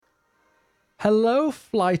Hello,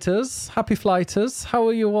 flighters. Happy flighters. How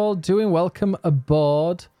are you all doing? Welcome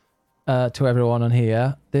aboard to everyone on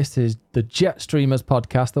here. This is the Jet Streamers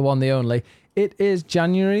podcast, the one, the only. It is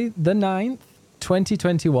January the 9th,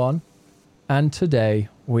 2021. And today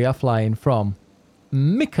we are flying from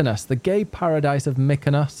Mykonos, the gay paradise of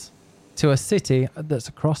Mykonos, to a city that's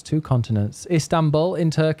across two continents. Istanbul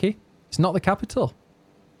in Turkey. It's not the capital.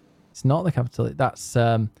 It's not the capital. That's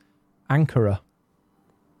Ankara.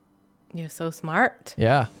 You're so smart.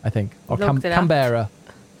 Yeah, I think. Or Looked it up. Canberra.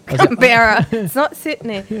 Canberra. It's not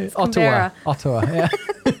Sydney. It's Ottawa. Canberra. Ottawa, yeah.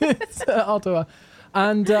 It's Ottawa.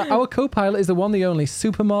 And our co-pilot is the one, the only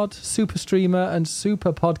super mod, super streamer, and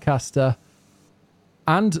super podcaster,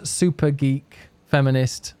 and super geek,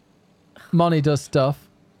 feminist, Moni does stuff,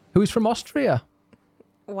 who is from Austria.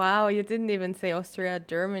 Wow, you didn't even say Austria,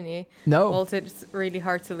 Germany. No. Also, it's really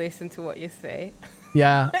hard to listen to what you say.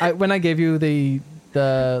 Yeah, when I gave you the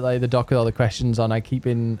doc with all the questions on, I keep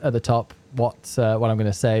in at the top what I'm going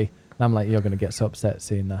to say. And I'm like, you're going to get so upset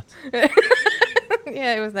seeing that.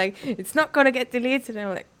 Yeah, it was like, it's not going to get deleted. And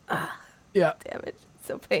I'm like, Yeah. damn it. It's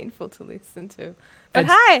so painful to listen to. But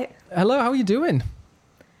hi. Hello, how are you doing?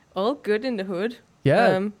 All good in the hood.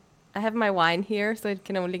 Yeah. I have my wine here, so it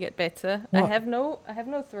can only get better. What? I have no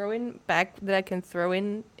throw-in bag that I can throw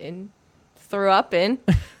up in.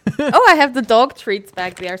 Oh, I have the dog treats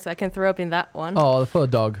back there, so I can throw up in that one. Oh, the poor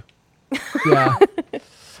dog. Yeah.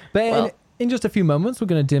 But Well. in just a few moments, we're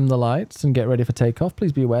going to dim the lights and get ready for takeoff.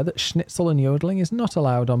 Please be aware that schnitzel and yodeling is not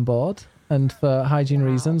allowed on board. And for hygiene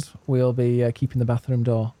reasons, we'll be keeping the bathroom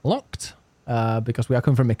door locked because we are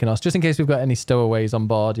coming from Mykonos, just in case we've got any stowaways on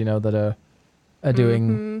board, that are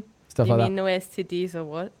doing stuff You like mean that. no STDs or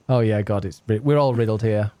what? Oh, yeah, God, we're all riddled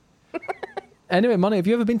here. Anyway, Moni, have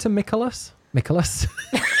you ever been to Mykonos? Mykonos?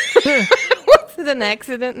 What's an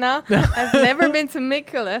accident now? I've never been to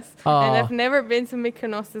Mykonos, Oh. and I've never been to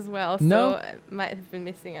Mykonos as well, so No. I might have been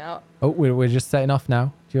missing out. Oh, we're just setting off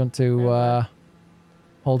now. Do you want to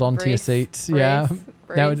hold on to your seats? Yeah.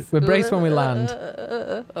 Now we're braced when we land.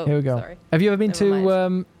 Oh, Here we go. Sorry. Have you ever been Never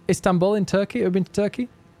to Istanbul in Turkey? Ever been to Turkey?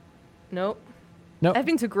 No. No. I've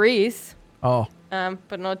been to Greece, Oh,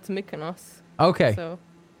 but not to Mykonos. okay. So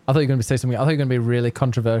I thought you were going to say something. I thought you were going to be really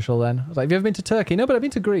controversial then. I was like, have you ever been to Turkey? No, but I've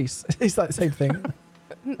been to Greece. It's like the same thing.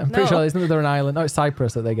 I'm pretty sure isn't there an island? Oh, it's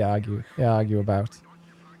Cyprus that they argue about.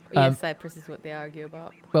 yes, Cyprus is what they argue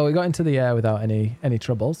about. Well, we got into the air without any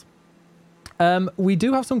troubles. We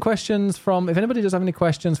do have some questions from, if anybody does have any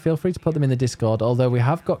questions, feel free to put them in the Discord, although we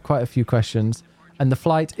have got quite a few questions. And the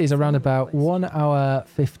flight is around about 1 hour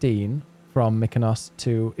 15 from Mykonos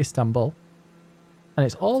to Istanbul. And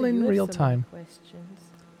it's all So in you have real some time. Questions.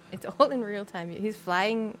 It's all in real time. He's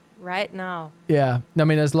flying right now. Yeah. I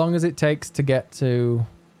mean, as long as it takes to get to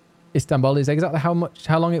Istanbul is exactly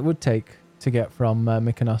how long it would take to get from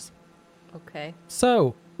Mykonos. Okay.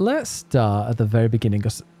 So let's start at the very beginning.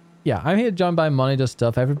 Because, yeah, I'm here joined by Moni does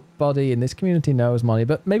stuff. Everybody in this community knows Moni,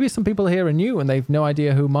 but maybe some people here are new and they've no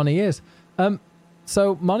idea who Moni is.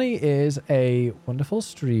 So Moni is a wonderful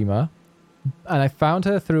streamer, and I found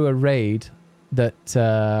her through a raid that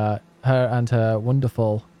her and her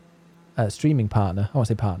wonderful streaming partner, I won't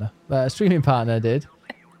say partner, streaming partner did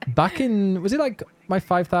back in, was it like my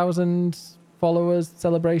 5,000 followers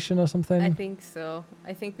celebration or something? I think so.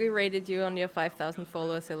 I think we rated you on your 5,000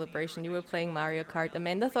 follower celebration. You were playing Mario Kart.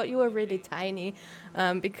 Amanda thought you were really tiny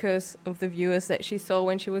because of the viewers that she saw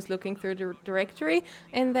when she was looking through the directory.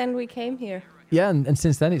 And then we came here. Yeah, and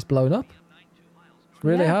since then it's blown up. It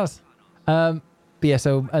really Yeah. has. But yeah,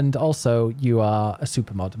 so, and also you are a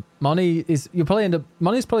super mod. Moni's probably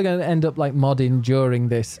going to end up like modding during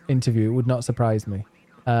this interview. It would not surprise me.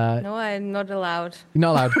 No, I'm not allowed. You're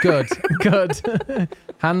not allowed. Good, good.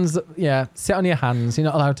 Hands, yeah, sit on your hands. You're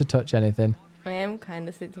not allowed to touch anything. I am kind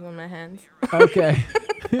of sitting on my hands. Okay.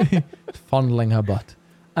 Fondling her butt.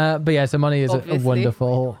 But yeah, so Moni is a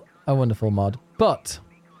Obviously. wonderful mod. But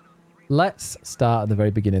let's start at the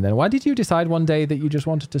very beginning then. Why did you decide one day that you just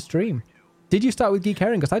wanted to stream? Did you start with Geek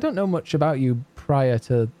Herring? Because I don't know much about you prior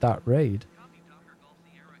to that raid.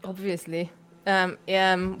 Obviously.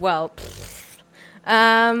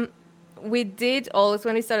 We did always,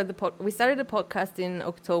 when we started the podcast in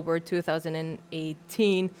October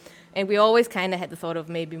 2018, and we always kind of had the thought of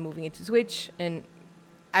maybe moving it to Twitch, and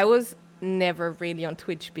I was never really on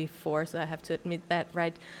Twitch before, so I have to admit that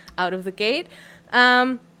right out of the gate.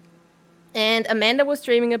 And Amanda was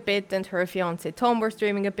streaming a bit, and her fiance Tom were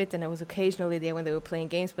streaming a bit, and I was occasionally there when they were playing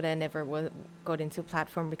games, but I never got into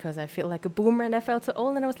platform because I feel like a boomer and I felt so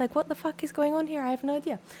old, and I was like, what the fuck is going on here? I have no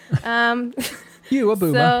idea. You a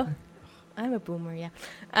boomer. So, I'm a boomer, yeah.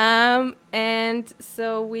 And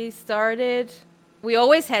so we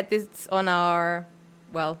always had this on our,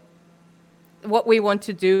 well, what we want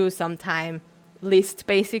to do sometime list,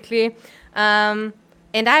 basically.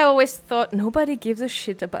 And I always thought nobody gives a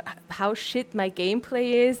shit about how shit my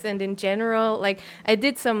gameplay is. And in general, like I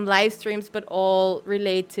did some live streams, but all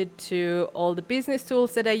related to all the business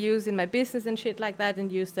tools that I use in my business and shit like that,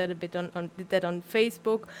 and used that a bit did that on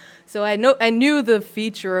Facebook. So I knew the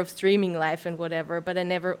feature of streaming live and whatever, but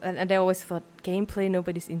I always thought gameplay,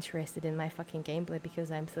 nobody's interested in my fucking gameplay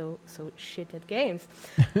because I'm so shit at games.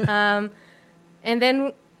 And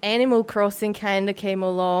then Animal Crossing kind of came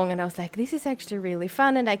along, and I was like, this is actually really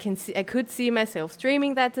fun, and I could see myself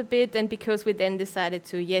streaming that a bit. And because we then decided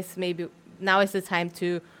to, yes, maybe now is the time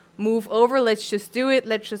to move over. Let's just do it.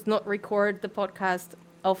 Let's just not record the podcast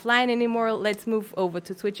offline anymore. Let's move over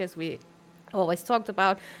to Twitch, as we always talked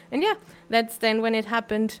about. And yeah, that's then when it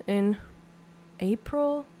happened in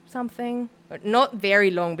April something, but not very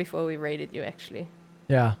long before we raided you, actually.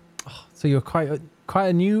 Yeah. Oh, so you're quite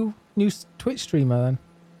a new Twitch streamer then.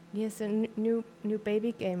 Yes, a new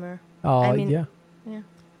baby gamer. Oh, I mean, yeah. Yeah.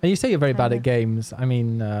 And you say you're very bad at games. I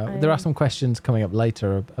mean, there are some questions coming up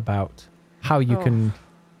later about how you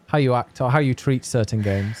how you act or how you treat certain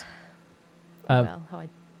games. Never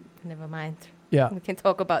mind. Yeah. We can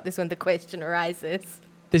talk about this when the question arises.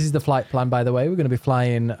 This is the flight plan, by the way. We're going to be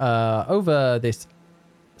flying over this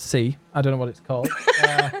sea. I don't know what it's called.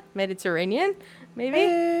 Mediterranean,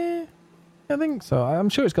 maybe? I think so. I'm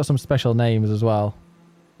sure it's got some special names as well.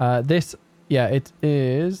 It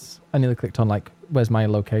is. I nearly clicked on where's my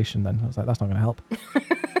location then? I was like, that's not going to help.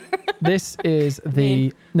 This is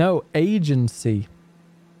Aegean. Aegean Sea.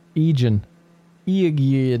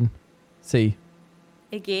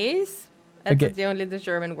 Aegeis? That's the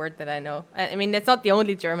German word that I know. I mean, that's not the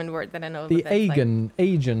only German word that I know. The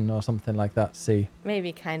Aegean or something like that sea.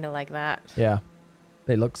 Maybe kind of like that. Yeah.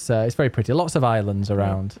 It looks, it's very pretty. Lots of islands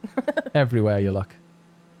around. Everywhere you look.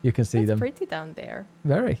 You can see them. It's pretty down there.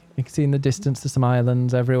 Very. You can see in the distance there's some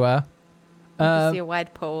islands everywhere. You can see a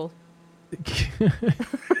white pole.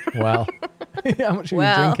 Well, how much are you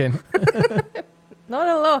drinking? Not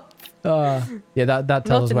a lot. Yeah, that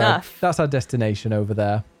tells us where. Enough. That's our destination over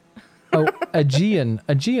there. Oh, Aegean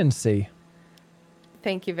Sea.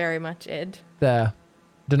 Thank you very much, Ed. There.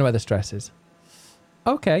 Don't know where the stress is.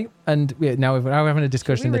 Okay, and now we're having a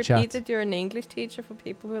discussion in the chat. Repeat that you're an English teacher for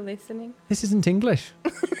people who are listening. This isn't English.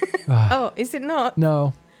 Oh, is it not?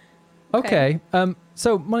 No. Okay.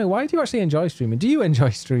 So, Molly, why do you actually enjoy streaming? Do you enjoy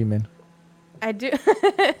streaming? I do.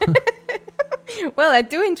 Well, I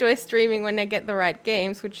do enjoy streaming when I get the right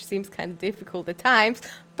games, which seems kind of difficult at times.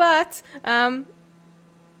 But I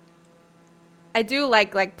do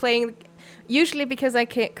like playing. Usually because I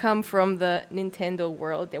come from the Nintendo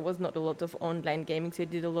world, there was not a lot of online gaming, so you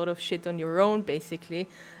did a lot of shit on your own, basically.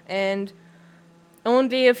 And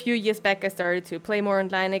only a few years back, I started to play more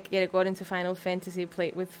online. I got into Final Fantasy,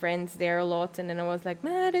 played with friends there a lot, and then I was like,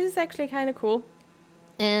 man, this is actually kind of cool.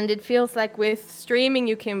 And it feels like with streaming,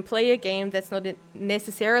 you can play a game that's not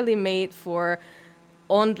necessarily made for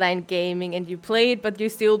online gaming, and you play it, but you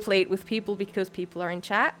still play it with people because people are in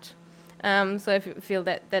chat. So I feel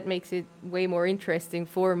that makes it way more interesting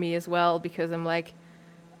for me as well, because I'm I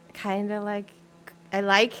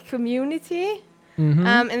like community. Mm-hmm.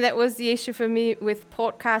 And that was the issue for me with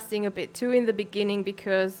podcasting a bit too in the beginning,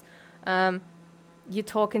 because you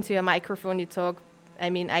talk into your microphone, I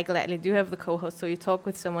gladly do have the co-host, so you talk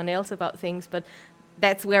with someone else about things, but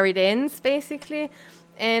that's where it ends basically.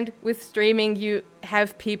 And with streaming, you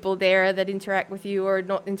have people there that interact with you or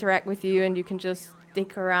not interact with you, and you can just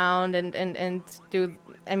stick around and do.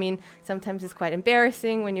 Sometimes it's quite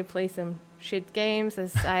embarrassing when you play some shit games,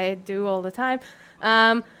 as I do all the time.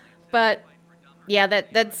 But yeah,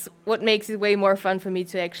 that's what makes it way more fun for me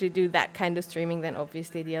to actually do that kind of streaming than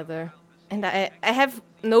obviously the other. And I have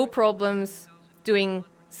no problems doing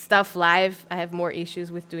stuff live. I have more issues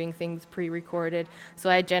with doing things pre-recorded. So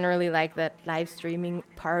I generally like that live streaming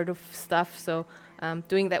part of stuff. So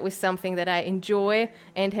doing that with something that I enjoy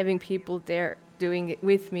and having people there doing it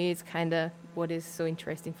with me is kind of what is so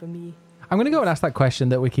interesting for me. I'm going to go and ask that question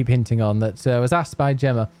that we keep hinting on that was asked by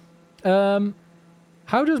Gemma.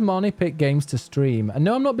 How does Moni pick games to stream? And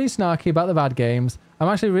no, I'm not being snarky about the bad games. I'm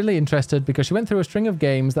actually really interested because she went through a string of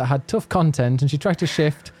games that had tough content and she tried to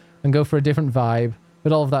shift and go for a different vibe.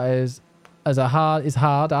 But all of that is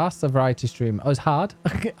hard as a variety streamer. Oh, it's hard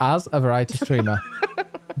as a variety streamer.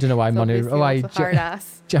 Don't know why Moni. Hard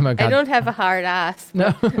ass. Gemma. I don't have a hard ass.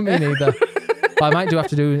 No, me neither. But I might have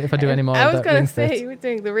to do if I do any more. I was going to say you were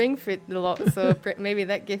doing the ring fit a lot, so maybe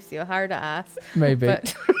that gives you a harder ass. Maybe.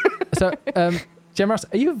 So, Gemma,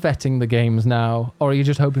 are you vetting the games now, or are you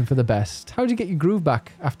just hoping for the best? How did you get your groove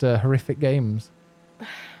back after horrific games?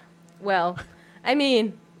 Well, I mean...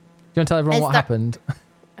 Do you want to tell everyone what happened?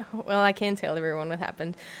 Well, I can't tell everyone what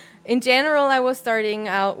happened. In general, I was starting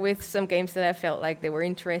out with some games that I felt like they were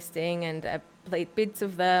interesting, and I played bits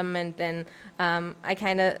of them, and then I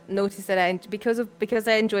kind of noticed that because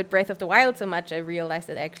I enjoyed Breath of the Wild so much, I realized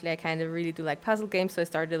that actually I kind of really do like puzzle games, so I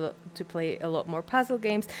started to play a lot more puzzle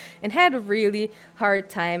games, and had a really hard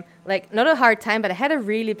time, like not a hard time, but I had a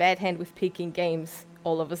really bad hand with picking games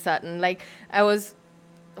all of a sudden. Like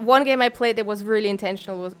one game I played that was really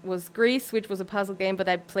intentional was Greece, which was a puzzle game, but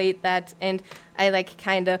I played that and I like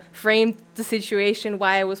kind of framed the situation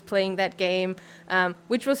why I was playing that game,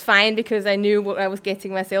 which was fine because I knew what I was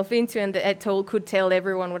getting myself into, and I could tell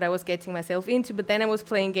everyone what I was getting myself into. But then I was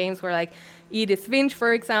playing games where like Edith Finch,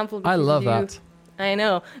 for example. I love that. I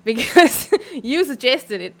know, because you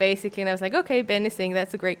suggested it basically, and I was like, okay, Ben is saying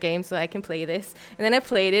that's a great game, so I can play this. And then I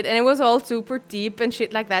played it, and it was all super deep and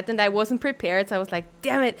shit like that, and I wasn't prepared, so I was like,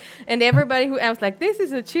 damn it. And everybody I was like, this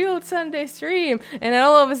is a chilled Sunday stream. And then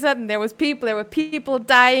all of a sudden there were people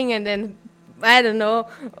dying, and then, I don't know,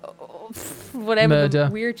 whatever the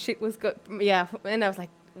weird shit was yeah, and I was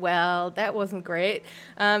like, well, that wasn't great.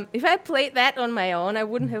 If I played that on my own, I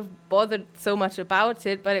wouldn't have bothered so much about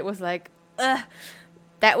it, but it was like,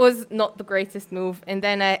 that was not the greatest move. And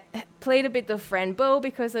then I played a bit of Rainbow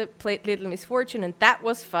because I played Little Misfortune, and that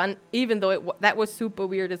was fun, even though that was super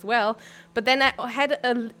weird as well. But then I had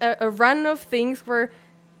a run of things where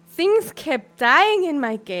things kept dying in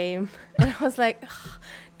my game. And I was like, oh,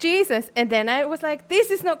 Jesus. And then I was like, this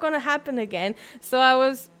is not going to happen again. So I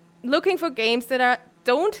was looking for games that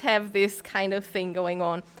don't have this kind of thing going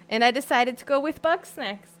on. And I decided to go with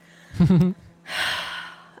Bugsnax.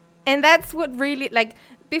 And that's what really, like,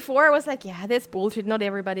 before I was like, yeah, that's bullshit. Not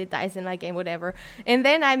everybody dies in my game, whatever. And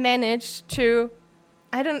then I managed to,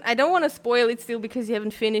 I don't want to spoil it still because you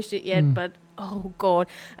haven't finished it yet, but oh God.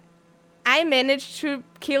 I managed to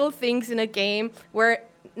kill things in a game where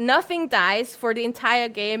nothing dies for the entire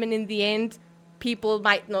game, and in the end, people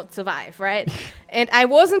might not survive, right? And I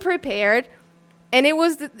wasn't prepared. And they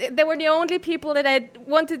were the only people that I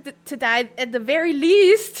wanted to die at the very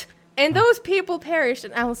least. And those people perished,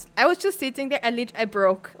 and I was just sitting there. I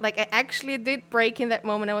broke. Like, I actually did break in that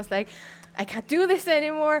moment. I was like, I can't do this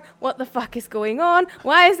anymore. What the fuck is going on?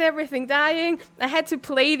 Why is everything dying? I had to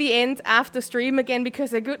play the end after stream again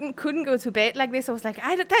because I couldn't go to bed like this. I was like,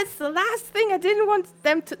 that's the last thing. I didn't want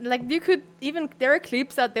them to, like, there are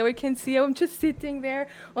clips out there we can see I'm just sitting there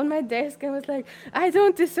on my desk. I was like, I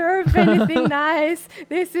don't deserve anything nice.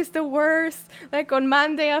 This is the worst. Like, on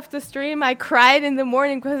Monday after stream, I cried in the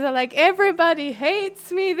morning because I'm like, everybody hates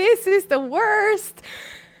me. This is the worst.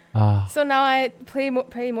 So now I pay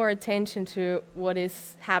more attention to what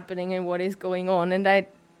is happening and what is going on. And I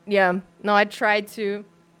try to,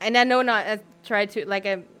 like,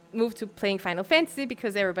 I moved to playing Final Fantasy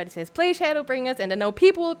because everybody says play Shadowbringers, and I know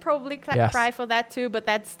people will probably cry for that too, but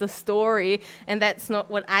that's the story, and that's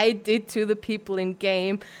not what I did to the people in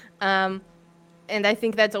game. And I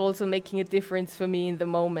think that's also making a difference for me in the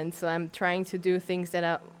moment. So I'm trying to do things that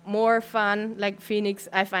are more fun, like Phoenix.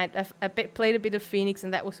 I played a bit of Phoenix,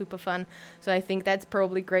 and that was super fun. So I think that's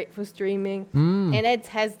probably great for streaming. And it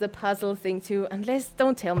has the puzzle thing too.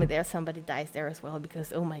 Don't tell me somebody dies there as well,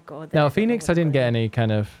 because oh my God. No, Phoenix, I didn't get any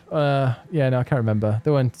kind of. I can't remember. It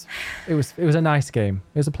was a nice game.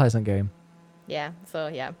 It was a pleasant game. Yeah. So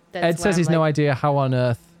yeah. Ed says he's no idea how on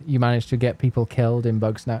earth you managed to get people killed in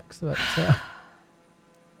Bugsnax. But,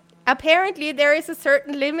 apparently there is a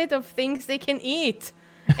certain limit of things they can eat.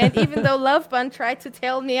 And even though Lovebun tried to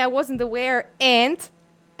tell me, I wasn't aware, and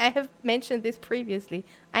I have mentioned this previously,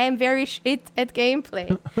 I am very shit at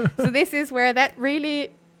gameplay. So this is where that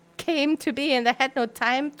really came to be, and I had no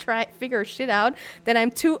time to figure shit out, that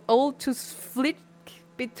I'm too old to flick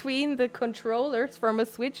between the controllers from a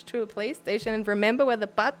Switch to a PlayStation and remember where the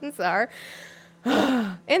buttons are.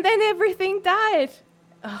 And then everything died.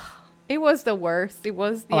 It was the worst. It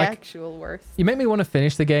was the actual worst. You make me want to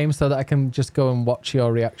finish the game so that I can just go and watch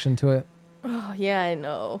your reaction to it. Oh, yeah, I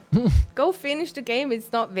know. Go finish the game.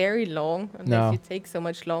 It's not very long, unless you take so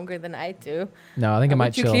much longer than I do. No, I think I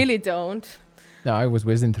might chill. You clearly don't. No, I was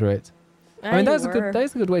whizzing through it. I mean, that is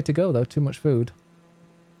a good way to go, though. Too much food.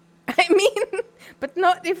 I mean, but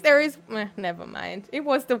not if there is... never mind. It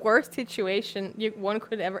was the worst situation one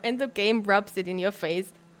could ever... And the game rubs it in your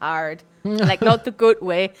face hard. Like, not the good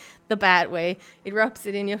way, the bad way. It rubs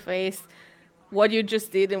it in your face, what you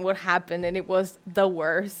just did and what happened, and it was the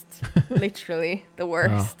worst. Literally the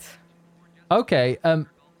worst. Okay,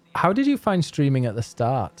 how did you find streaming at the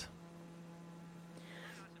start?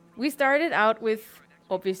 we started out with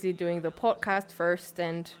obviously doing the podcast first,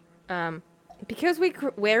 and because we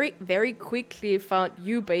very, very quickly found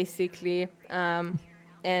you basically,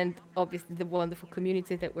 and obviously the wonderful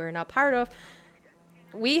community that we're now part of,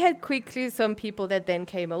 we had quickly some people that then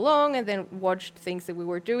came along and then watched things that we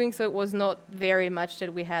were doing. So it was not very much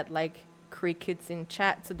that we had like crickets in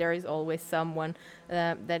chat. So there is always someone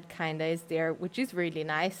that kind of is there, which is really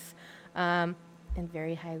nice. And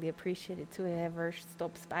very highly appreciated to whoever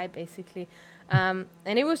stops by, basically. And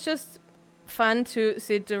it was just fun to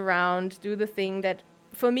sit around, do the thing that,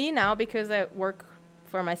 for me now, because I work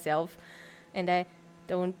for myself and I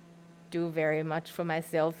don't do very much for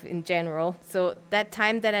myself in general. So that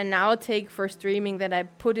time that I now take for streaming, that I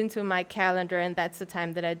put into my calendar, and that's the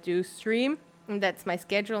time that I do stream, and that's my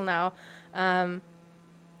schedule now.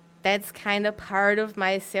 That's kind of part of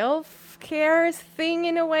my self-care thing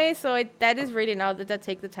in a way. So that is really now that I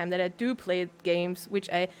take the time that I do play games, which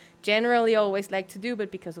I generally always like to do,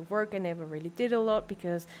 but because of work I never really did a lot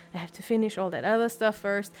because I have to finish all that other stuff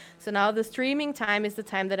first. So now the streaming time is the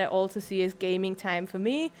time that I also see as gaming time for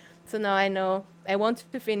me. So now I know I want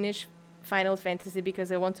to finish Final Fantasy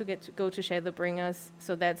because I want to go to Shadowbringers.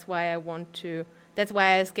 So that's why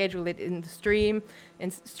I schedule it in the stream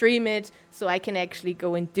and stream it so I can actually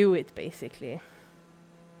go and do it, basically.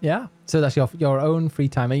 Yeah. So that's your own free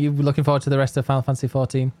time. Are you looking forward to the rest of Final Fantasy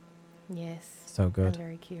 14? Yes. So good. I'm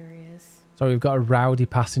very curious. Sorry, we've got a rowdy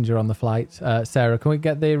passenger on the flight. Sarah, can we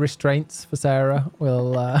get the restraints for Sarah?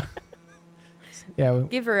 We'll...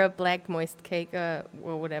 Give her a black moist cake or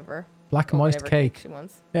whatever. Black moist cake. She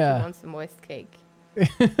wants. Yeah. She wants a moist cake.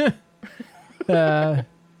 I'm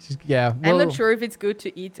not sure if it's good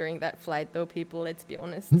to eat during that flight, though, people. Let's be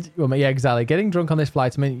honest. Well, yeah, exactly. Getting drunk on this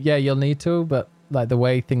flight, I mean, yeah, you'll need to, but like the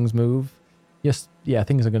way things move, things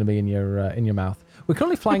are going to be in your mouth. We're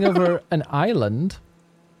currently flying over an island.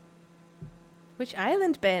 Which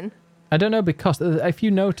island, Ben? I don't know, because if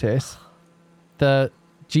you notice, the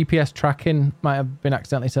GPS tracking might have been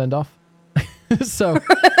accidentally turned off. So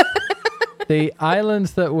the island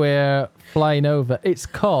that we're flying over, it's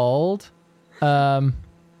called... I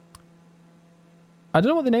don't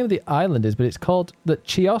know what the name of the island is, but it's called the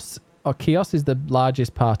Chios, or Chios is the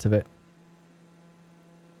largest part of it.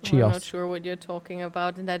 Chios. Well, I'm not sure what you're talking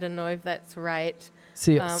about, and I don't know if that's right.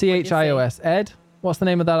 Chios. Ed, what's the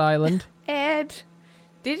name of that island? Ed,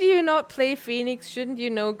 did you not play Phoenix? Shouldn't you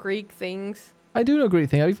know Greek things? I do know Greek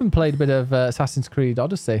things. I've even played a bit of Assassin's Creed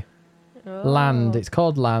Odyssey. Oh. Land. It's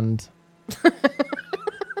called Land.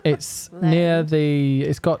 It's near the...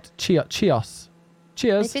 It's got Chios.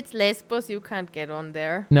 Cheers. If it's Lesbos, you can't get on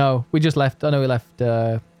there. No, we just left. I know we left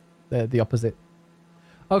the opposite.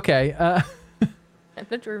 Okay. I'm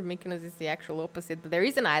not sure if Mykonos is the actual opposite, but there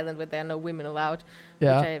is an island where there are no women allowed.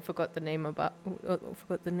 Yeah. Which I forgot the name of.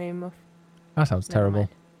 That sounds terrible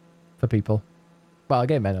for people. Well,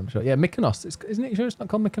 gay men, I'm sure. Yeah, Mykonos. Isn't it sure it's not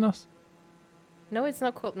called Mykonos? No, it's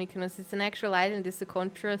not called Mykonos. It's an actual island. It's a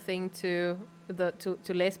contra thing to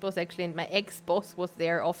Lesbos, actually. And my ex-boss was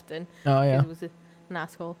there often. Oh, yeah. He was an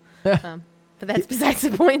asshole. But that's besides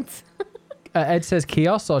the point. Ed says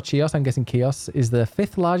Chios or Chios. I'm guessing Chios is the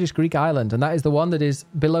 5th largest Greek island, and that is the one that is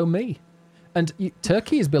below me. And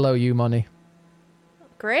Turkey is below you, Moni.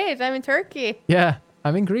 Great. I'm in Turkey. Yeah,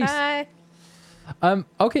 I'm in Greece. Hi.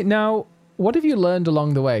 Okay, now... What have you learned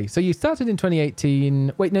along the way? So you started in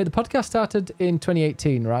 2018. Wait, no, the podcast started in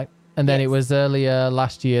 2018, right? And then it was earlier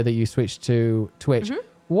last year that you switched to Twitch. Mm-hmm.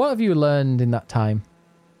 What have you learned in that time?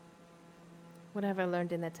 What have I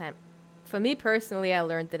learned in that time? For me personally, I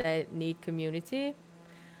learned that I need community.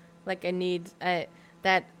 Like I need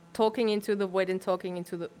that talking into the void and talking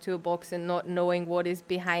into a box and not knowing what is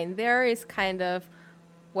behind there is kind of,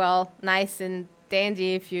 well, nice and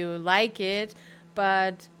dandy if you like it,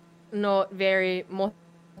 but not very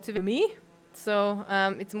motivating me. So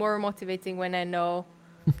it's more motivating when I know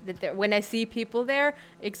that when I see people there,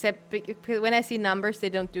 except when I see numbers, they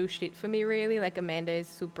don't do shit for me really. Like Amanda is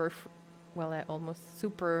super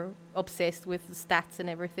obsessed with the stats and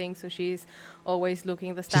everything, so she's always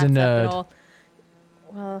looking the stats she's a nerd. up and all.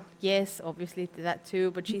 Well, yes, obviously that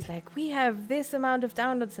too, but she's like, we have this amount of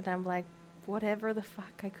downloads, and I'm like, whatever the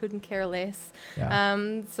fuck, I couldn't care less.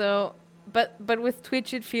 Yeah. But with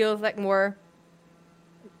Twitch, it feels like more,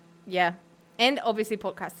 yeah. And obviously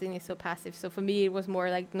podcasting is so passive. So for me, it was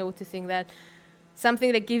more like noticing that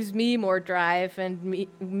something that gives me more drive and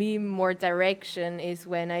me more direction is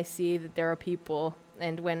when I see that there are people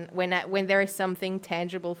and when there is something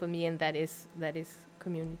tangible for me, and that is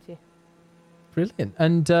community. Brilliant.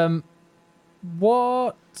 And do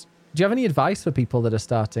you have any advice for people that are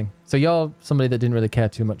starting? So you're somebody that didn't really care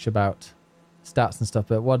too much about stats and stuff,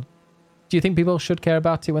 but what Do you think people should care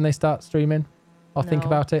about it when they start streaming or think No.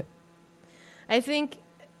 about it? I think,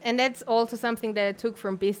 and that's also something that I took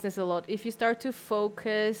from business a lot. If you start to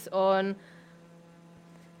focus on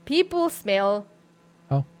people smell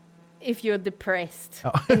Oh. if you're depressed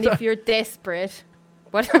Oh. and if you're desperate.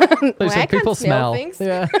 What? So you Well, said I people can't smell smell. things.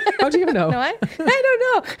 Yeah. How do you know? No, I don't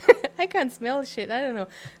know. I can't smell shit. I don't know.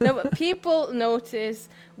 No, but people notice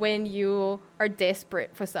when you are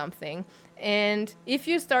desperate for something. And if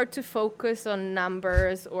you start to focus on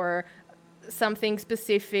numbers or something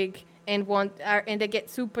specific and and they get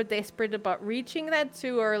super desperate about reaching that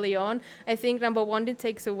too early on, I think number one, it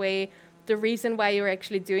takes away the reason why you're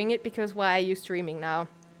actually doing it, because why are you streaming now?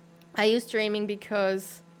 Are you streaming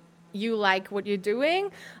because you like what you're doing?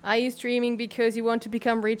 Are you streaming because you want to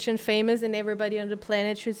become rich and famous and everybody on the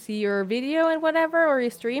planet should see your video and whatever, or your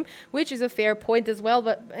stream, which is a fair point as well,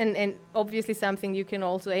 but and obviously something you can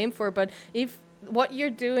also aim for. But if what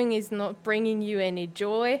you're doing is not bringing you any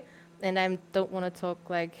joy, and I don't want to talk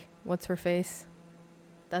like, what's her face?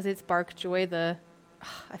 Does it spark joy?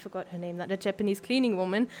 I forgot her name, the Japanese cleaning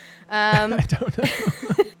woman. I don't know.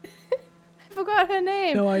 I forgot her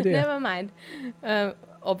name. No idea. Never mind.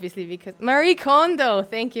 Obviously, because Marie Kondo.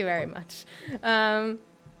 Thank you very much.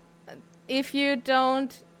 If you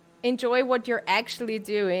don't enjoy what you're actually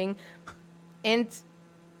doing, and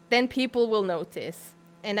then people will notice.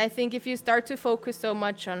 And I think if you start to focus so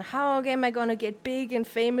much on how am I going to get big and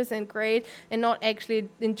famous and great and not actually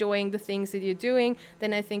enjoying the things that you're doing,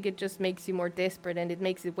 then I think it just makes you more desperate and it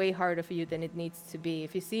makes it way harder for you than it needs to be.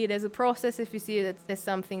 If you see it as a process, if you see it as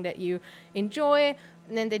something that you enjoy,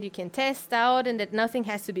 and then that you can test out and that nothing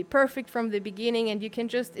has to be perfect from the beginning, and you can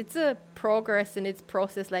just, it's a progress and it's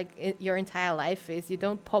process like your entire life is. You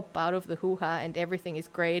don't pop out of the hoo-ha and everything is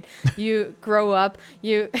great. You grow up,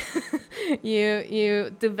 you you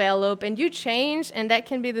develop and you change, and that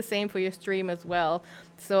can be the same for your stream as well.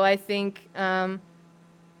 So I think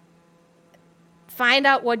find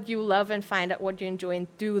out what you love and find out what you enjoy and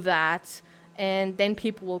do that, and then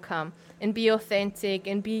people will come. And be authentic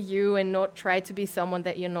and be you and not try to be someone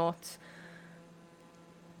that you're not.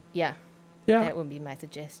 Yeah. Yeah. That would be my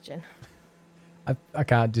suggestion. I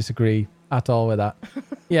can't disagree at all with that.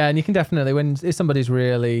 Yeah, and you can definitely, when if somebody's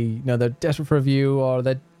really, they're desperate for a view or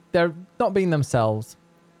they're not being themselves,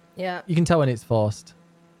 Yeah. you can tell when it's forced,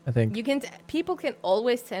 I think. You can people can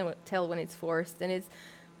always tell when it's forced, and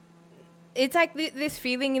it's like this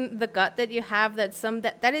feeling in the gut that you have that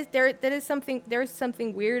there is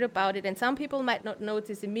something weird about it, and some people might not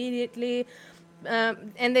notice immediately,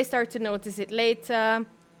 and they start to notice it later,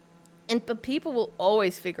 but people will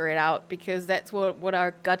always figure it out, because that's what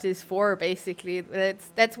our gut is for, basically.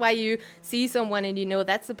 That's why you see someone and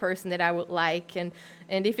that's the person that I would like, and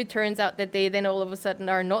if it turns out that they then all of a sudden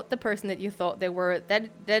are not the person that you thought they were,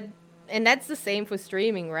 and that's the same for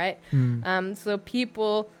streaming, right? So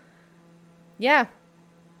people, yeah,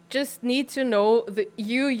 just need to know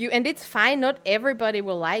you, and it's fine. Not everybody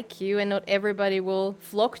will like you, and not everybody will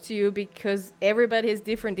flock to you, because everybody has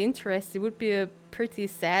different interests. It would be a pretty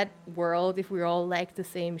sad world if we all like the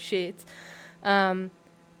same shit.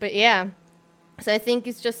 But yeah, so I think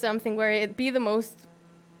it's just something where it be the most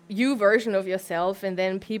you version of yourself, and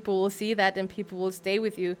then people will see that and people will stay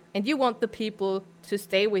with you, and you want the people to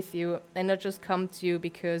stay with you and not just come to you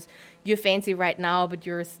because you're fancy right now but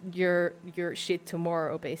you're shit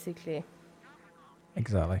tomorrow, basically.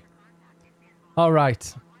 Exactly. All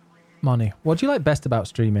right, Moni, what do you like best about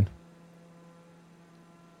streaming?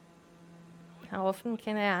 How often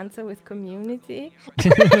can I answer with community?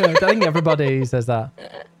 I think everybody says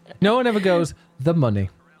that. No one ever goes, the money.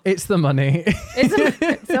 It's the money.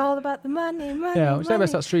 It's all about the money. Yeah, which time I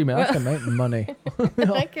start streaming, I can make money.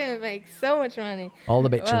 I can make so much money. All the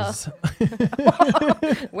bitches.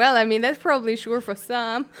 Well, I mean, that's probably sure for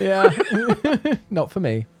some. Yeah. Not for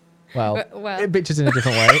me. Well, bitches in a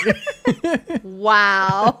different way.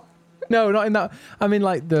 Wow. No, not in that. I mean,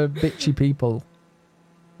 like the bitchy people.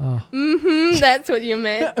 Oh. That's what you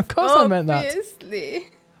meant. Of course I meant that. Obviously.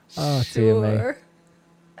 Oh, dear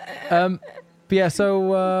me. But yeah,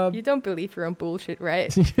 so... you don't believe your own bullshit,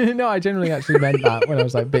 right? No, I generally actually meant that when I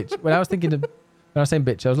was like, bitch. When I was saying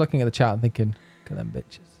bitch, I was looking at the chat and thinking, look at them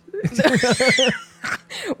bitches.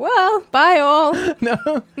 Well, bye all.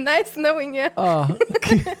 No. Nice knowing you. Oh.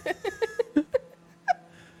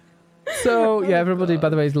 So, yeah, everybody, by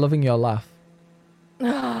the way, is loving your laugh. Oh,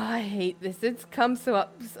 I hate this. It comes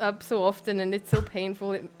up so often, and it's so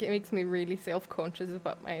painful. It makes me really self-conscious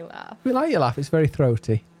about my laugh. We like your laugh. It's very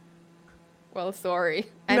throaty. Well, sorry.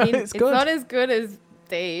 No, I mean, it's it's good. not as good as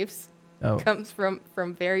Dave's. Oh. It comes from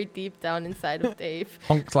very deep down inside of Dave.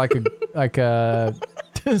 Honks like a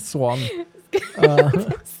Swan.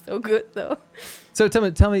 So good though. So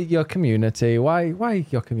tell me your community. Why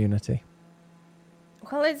your community?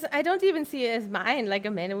 Well, I don't even see it as mine. Like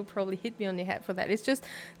Amanda would probably hit me on the head for that. It's just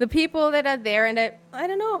the people that are there, and I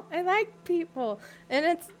don't know. I like people, and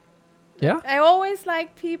it's Yeah. I always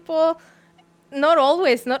like people. Not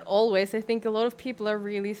always. I think a lot of people are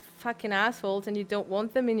really fucking assholes, and you don't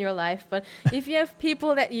want them in your life. But if you have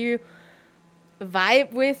people that you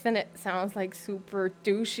vibe with, and it sounds like super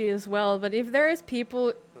douchey as well, but if there is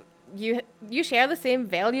people you share the same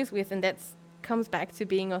values with, and that's comes back to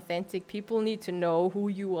being authentic. People need to know who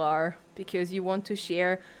you are because you want to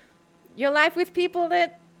share your life with people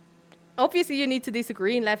that obviously you need to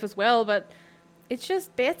disagree in life as well, but it's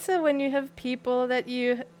just better when you have people that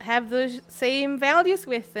you have the same values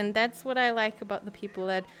with, and that's what I like about the people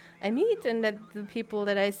that I meet, and that the people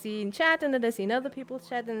that I see in chat, and that I see in other people's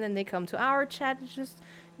chat, and then they come to our chat. It's just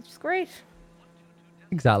great.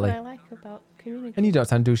 Exactly. That's what I like about community. And you don't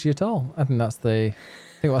sound douchey at all. I think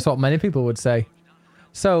that's what many people would say.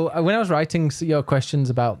 So when I was writing your questions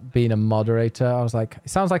about being a moderator, I was like, it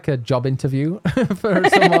sounds like a job interview for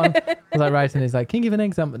someone. I was like writing, he's like, can you give an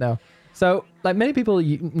example now? So like many people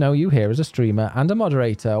know you here as a streamer and a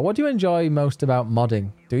moderator. What do you enjoy most about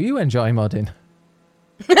modding? Do you enjoy modding?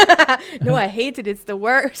 No, I hate it. It's the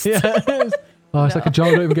worst. Yeah. Oh, it's like a job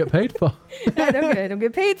I don't even get paid for. I don't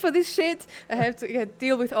get paid for this shit. I have to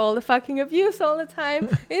deal with all the fucking abuse all the time.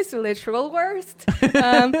 It's the literal worst.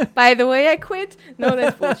 By the way, I quit. No,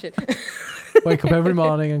 that's bullshit. Wake up every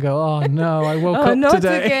morning and go, oh no, I woke up not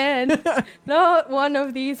today. Again. Not one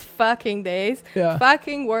of these fucking days. Yeah.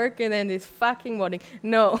 Fucking work and then this fucking morning.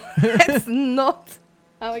 No, that's not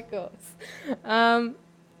how it goes.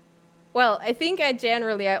 Well, I think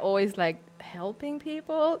I always like helping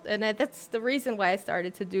people, and that's the reason why I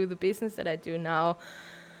started to do the business that I do now.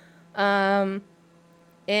 And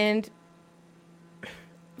I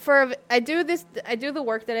do the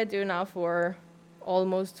work that I do now for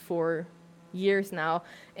almost 4 years now,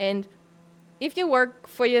 and if you work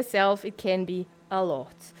for yourself, it can be a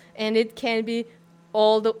lot, and it can be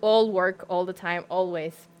all work all the time,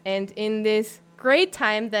 always. And in this great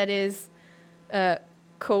time that is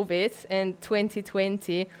COVID and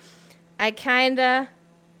 2020, I kind of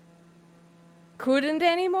couldn't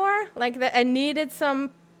anymore. Like that, I needed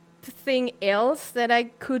something else that I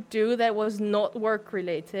could do that was not work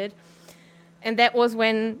related, and that was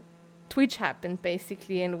when Twitch happened,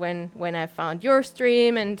 basically, and when I found your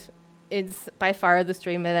stream, and it's by far the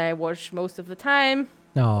stream that I watch most of the time.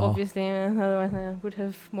 No. Obviously, otherwise I would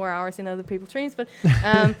have more hours in other people's streams, but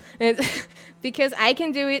it's because I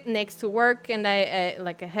can do it next to work, and I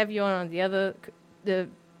have you on the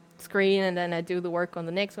screen, and then I do the work on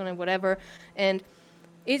the next one and whatever, and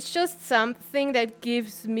it's just something that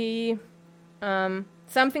gives me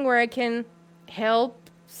something where I can help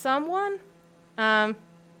someone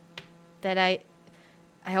that I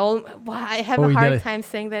have a hard time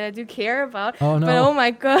saying that I do care about. Oh no! But oh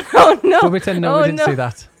my god! Oh no! We'll pretend we didn't see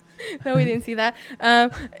that. No, we didn't see that.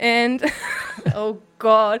 And oh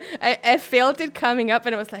god, I felt it coming up,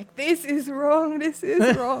 and I was like, "This is wrong. This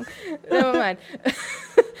is wrong." Never mind.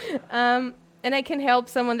 And I can help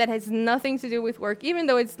someone that has nothing to do with work, even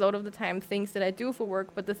though it's a lot of the time things that I do for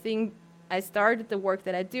work. But the thing I started the work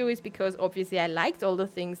that I do is because obviously I liked all the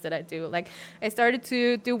things that I do. Like I started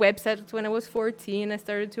to do websites when I was 14. I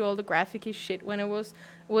started to do all the graphic-y shit when I was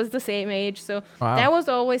the same age. So that was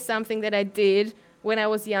always something that I did when I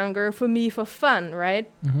was younger for me, for fun, right?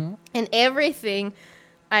 Mm-hmm. And everything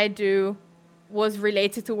I do was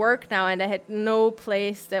related to work now, and I had no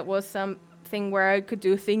place that was something where I could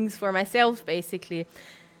do things for myself, basically.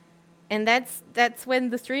 And that's when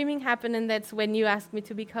the streaming happened, and that's when you asked me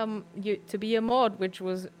to be a mod, which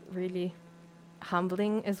was really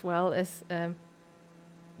humbling as well as I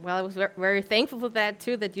was very thankful for that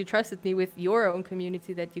too, that you trusted me with your own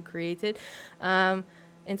community that you created. And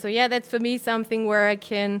so yeah, that's for me something where I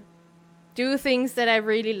can do things that I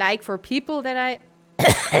really like for people that I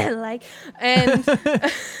like, and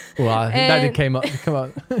wow, that did come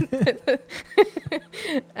on.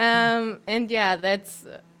 And yeah, that's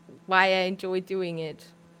why I enjoy doing it.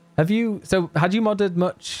 Had you modded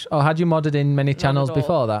much, or had you modded in many channels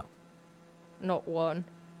before that? Not one.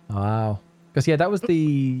 Wow. Because yeah, that was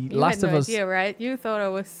the Last of Us. Idea, right? You thought I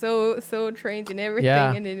was so trained in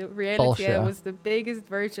everything, and in reality, bullshit. I was the biggest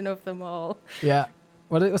version of them all. Yeah.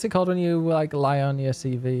 What's it called when you like lie on your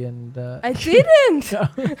CV and? I didn't.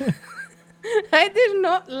 I did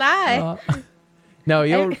not lie. No,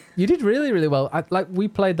 you did really, really well. We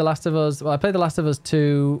played The Last of Us. Well, I played The Last of Us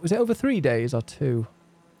 2. Was it over 3 days or 2?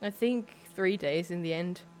 I think 3 days in the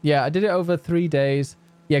end. Yeah, I did it over 3 days.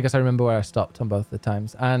 Yeah, because I remember where I stopped on both the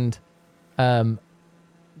times. And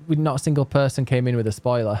not a single person came in with a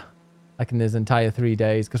spoiler, like in this entire 3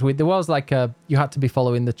 days. Because there was like you had to be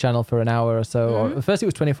following the channel for an hour or so. Or at first it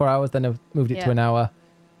was 24 hours, then I moved it to an hour.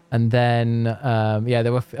 And then,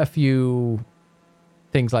 there were a few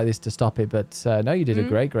things like this to stop it. But no, you did a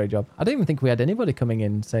great job. I don't even think we had anybody coming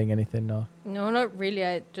in saying anything. No, not really.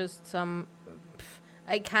 I just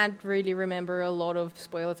I can't really remember a lot of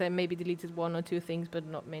spoilers. I maybe deleted 1 or 2 things, but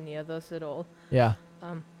not many others at all. Yeah.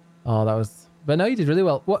 Oh, that was... But no, you did really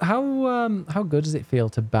well. How good does it feel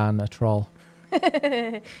to ban a troll?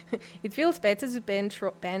 It feels better to ban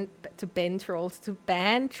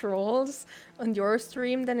trolls on your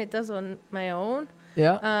stream than it does on my own.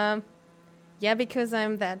 Yeah. Yeah, because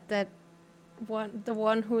I'm the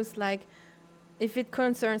one who's like, if it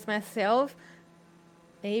concerns myself,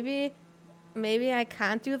 maybe I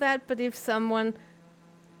can't do that. But if someone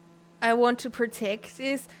I want to protect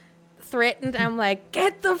is threatened, I'm like,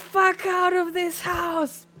 get the fuck out of this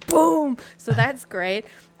house. Boom. So that's great.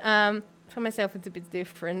 For myself, it's a bit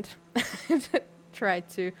different. Try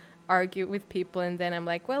to argue with people, and then I'm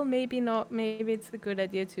like, well, maybe not. Maybe it's a good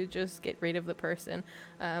idea to just get rid of the person.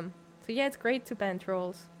 So yeah, it's great to ban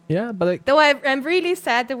trolls. Yeah, but though I'm really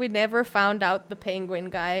sad that we never found out the penguin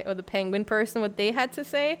guy or the penguin person what they had to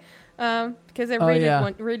say, because I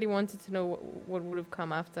really wanted to know what would have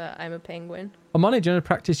come after I'm a penguin. Well, Moni, do you want to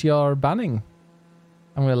practice your banning?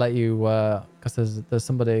 I'm going to let you, because there's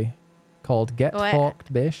somebody called Get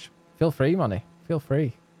Hawked Bish. Feel free, Moni. Feel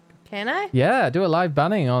free. Can I? Yeah, do a live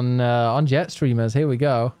banning on Jet streamers. Here we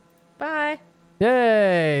go. Bye.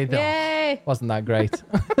 Yay! Yay! Oh, wasn't that great?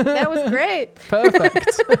 That was great.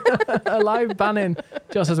 Perfect. A live banning,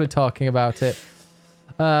 just as we're talking about it.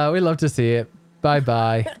 We love to see it.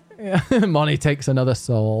 Bye-bye. Moni takes another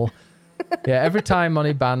soul. Yeah, every time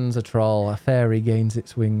Moni bans a troll, a fairy gains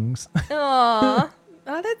its wings. Aww.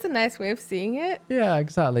 Oh, that's a nice way of seeing it. Yeah,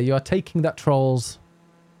 exactly. You are taking that troll's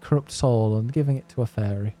corrupt soul and giving it to a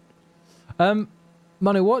fairy.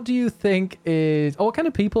 Moni, what do you think is, or what kind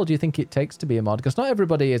of people do you think it takes to be a mod? Because not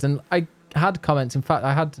everybody is. And I had comments. In fact,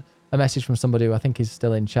 I had a message from somebody who I think is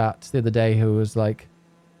still in chat the other day who was like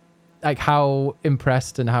how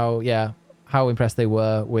impressed and how impressed they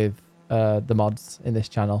were with the mods in this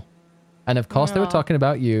channel. And of course, they were talking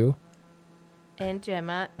about you. And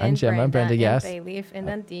Gemma. And Brenda, yes. And Bayleaf and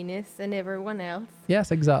Andinis and everyone else. Yes,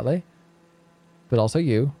 exactly. But also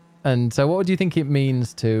you. And so what do you think it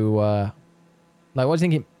means to... what do you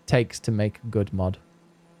think it takes to make a good mod?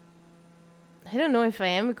 I don't know if I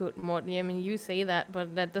am a good mod. I mean, you say that,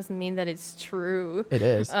 but that doesn't mean that it's true. It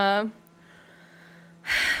is.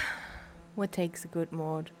 What takes a good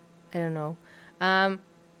mod? I don't know. I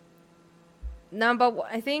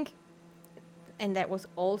think, and that was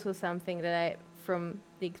also something that from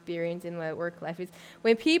the experience in my work life, is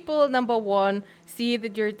when people, number one, see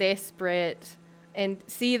that you're desperate and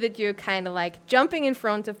see that you're kind of like jumping in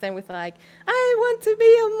front of them with like, I want to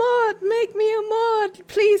be a mod, make me a mod,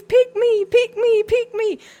 please pick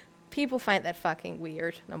me. People find that fucking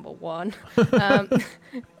weird, number one.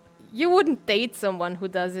 You wouldn't date someone who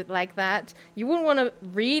does it like that. You wouldn't want to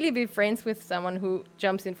really be friends with someone who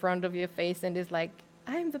jumps in front of your face and is like,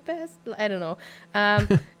 I'm the best. I don't know.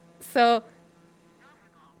 So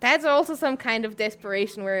that's also some kind of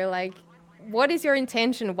desperation where you're like, what is your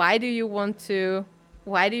intention? Why do you want to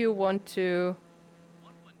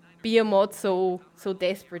be a mod so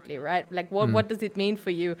desperately, right? Like what does it mean for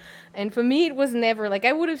you? And for me, it was never like,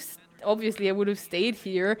 I would have stayed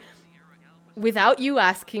here without you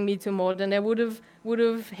asking me to mod, and I would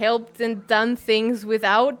have helped and done things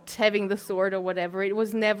without having the sword or whatever. It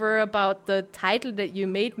was never about the title that you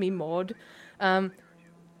made me mod.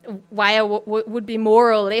 Why I would be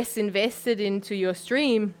more or less invested into your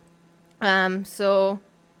stream. So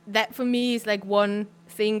that for me is like one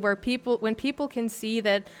thing where when people can see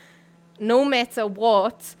that no matter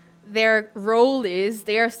what their role is,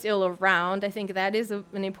 they are still around. I think that is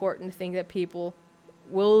an important thing that people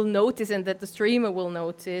will notice and that the streamer will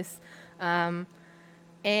notice.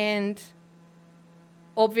 And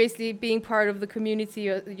obviously being part of the community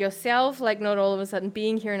yourself, like not all of a sudden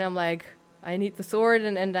being here and I'm like, I need the sword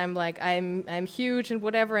and I'm like, I'm huge and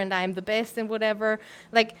whatever and I'm the best and whatever.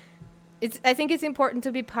 Like, I think it's important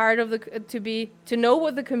to be part of to know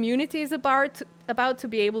what the community is about to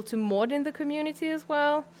be able to mod in the community as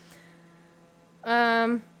well.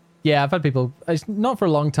 Yeah, I've had people, it's not for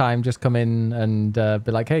a long time, just come in and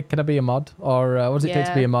be like, hey, can I be a mod? Or what does it take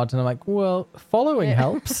to be a mod? And I'm like, well, following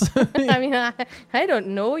helps. I mean, I don't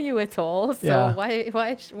know you at all, so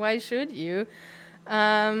why should you?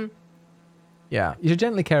 Yeah, you should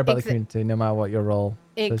gently care about the Exa- community, no matter what your role.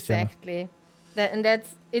 says, Gemma. Exactly.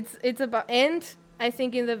 That's it's about, and I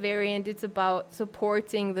think in the very end it's about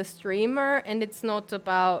supporting the streamer, and it's not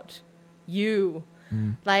about you.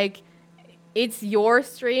 Like, it's your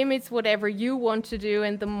stream, it's whatever you want to do,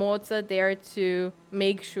 and the mods are there to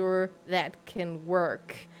make sure that can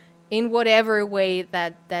work in whatever way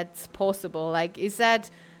that's possible. Like, is that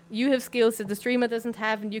you have skills that the streamer doesn't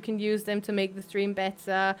have and you can use them to make the stream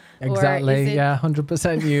better? Or Exactly. is it, Yeah,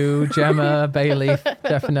 100% you, Gemma, Bailey,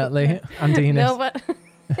 definitely, and Ines. no, but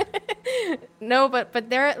no, but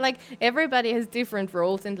there, like, everybody has different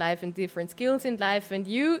roles in life and different skills in life, and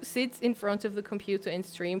you sit in front of the computer and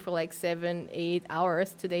stream for like 7-8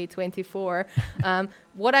 hours today, 24.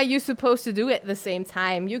 What are you supposed to do at the same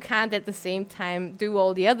time? You can't at the same time do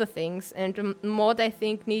all the other things, and mod, I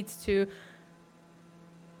think, needs to,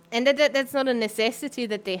 and that's not a necessity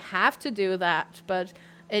that they have to do that, but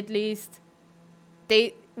at least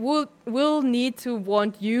they will need to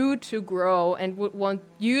want you to grow and would want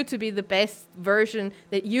you to be the best version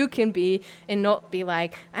that you can be, and not be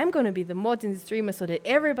like, I'm going to be the mod in the streamer so that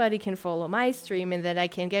everybody can follow my stream and that I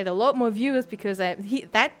can get a lot more viewers because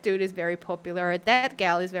that dude is very popular, or that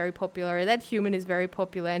gal is very popular, or that human is very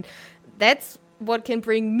popular, and that's what can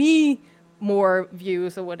bring me more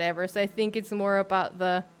views or whatever. So I think it's more about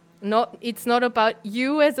it's not about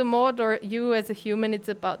you as a mod or you as a human, it's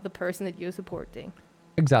about the person that you're supporting.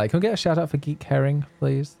 Exactly. Can we get a shout out for Geek Herring,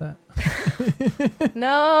 please?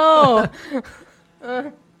 No.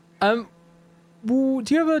 Do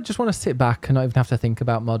you ever just want to sit back and not even have to think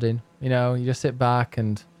about modding? You know, you just sit back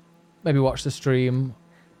and maybe watch the stream.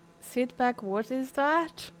 Sit back, what is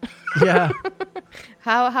that? Yeah.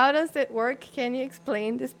 How does it work? Can you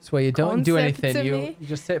explain this? It's where you don't do concept anything. to You me?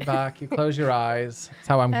 just sit back, you close your eyes. That's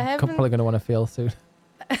how I'm haven't- probably going to want to feel soon.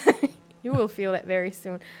 You will feel it very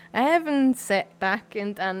soon. I haven't sat back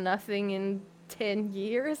and done nothing in 10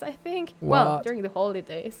 years, I think. Well, What? during the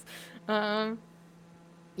holidays.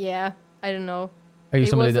 Yeah, I don't know. Are you It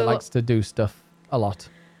somebody was that a likes to do stuff a lot?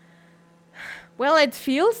 Well, it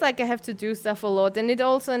feels like I have to do stuff a lot. And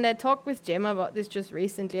I talked with Gemma about this just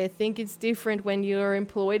recently. I think it's different when you're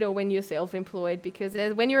employed or when you're self-employed, because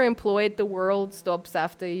when you're employed, the world stops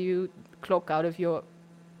after you clock out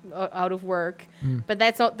of work. But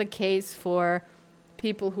that's not the case for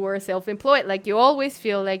people who are self-employed. Like, you always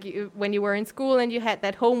feel like when you were in school and you had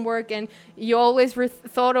that homework and you always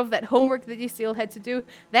thought of that homework that you still had to do.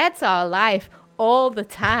 That's our life all the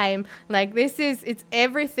time. Like, it's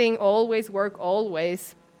everything, always work,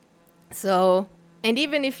 always. So, and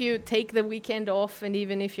even if you take the weekend off, and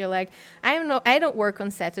even if you're like, I don't work on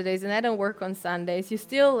Saturdays and I don't work on Sundays, you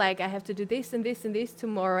still like, I have to do this and this and this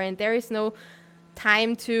tomorrow, and there is no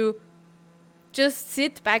time to just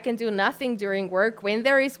sit back and do nothing during work. When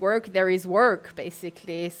there is work,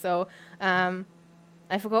 basically. So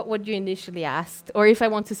I forgot what you initially asked, or if I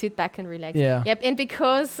want to sit back and relax. Yeah. Yep. And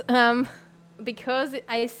because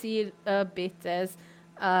I see it a bit as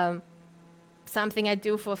something I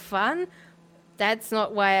do for fun, that's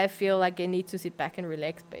not why I feel like I need to sit back and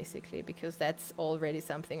relax, basically, because that's already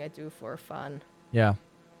something I do for fun. Yeah.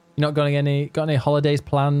 You're not got any holidays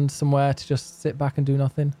planned somewhere to just sit back and do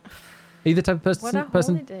nothing? Are you the type of What are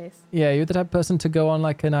person? holidays? Yeah, you're the type of person to go on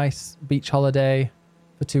like a nice beach holiday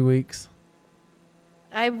for 2 weeks.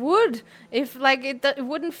 I would. If like it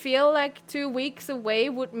wouldn't feel like 2 weeks away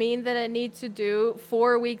would mean that I need to do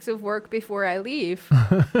 4 weeks of work before I leave.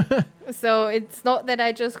 So it's not that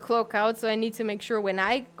I just clock out. So I need to make sure when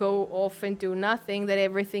I go off and do nothing that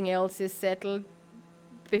everything else is settled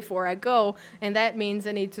before I go. And that means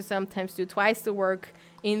I need to sometimes do twice the work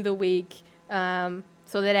in the week,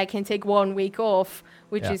 so that I can take 1 week off,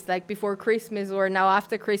 which is like before Christmas or now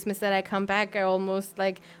after Christmas that I come back. I almost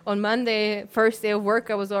like on Monday, first day of work,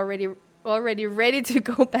 I was already ready to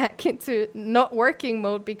go back into not working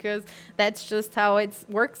mode, because that's just how it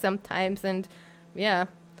works sometimes. And yeah,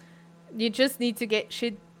 you just need to get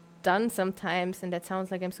shit done sometimes. And that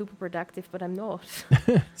sounds like I'm super productive, but I'm not.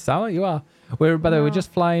 Sound like you are. By the way, we're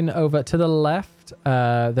just flying over to the left.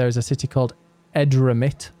 There's a city called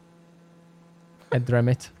Edremit.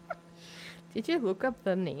 Did you look up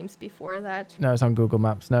the names before that? No, it's on Google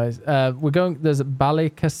Maps. No, there's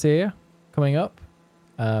Ballycasir coming up.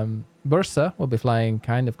 Bursa will be flying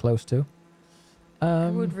kind of close to. I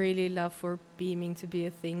would really love for beaming to be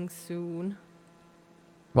a thing soon.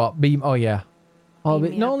 What? Beam? Oh, yeah. Oh,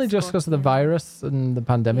 Beam me not up, only just because of the Scotland. virus and the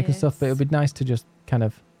pandemic and stuff, but it would be nice to just kind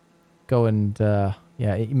of go and,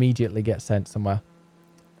 immediately get sent somewhere.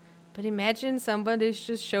 But imagine somebody's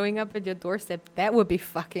just showing up at your doorstep. That would be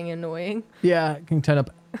fucking annoying. Yeah, it can turn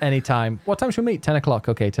up anytime. What time should we meet? 10 o'clock.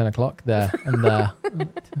 Okay, 10 o'clock. There and there.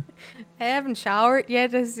 I haven't showered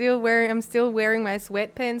yet. I'm still wearing my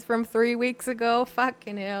sweatpants from 3 weeks ago.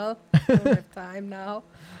 Fucking hell. I don't have time now.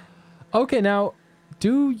 Okay, now,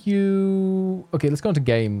 Okay, let's go on to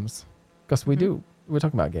games. Because we're talking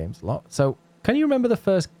about games a lot. So, can you remember the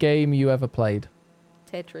first game you ever played?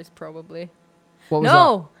 Tetris, probably. What was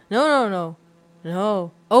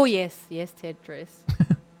No. Oh, yes, Tetris.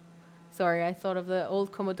 Sorry, I thought of the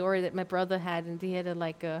old Commodore that my brother had, and he had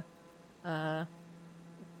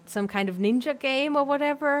some kind of ninja game or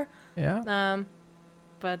whatever. that? Yeah.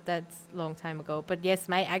 But that's a long time ago. But yes,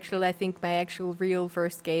 I think my actual real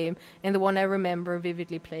first game, and the one I remember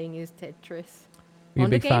vividly playing, is Tetris. Were you a On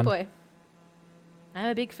the big Game fan? Boy. I'm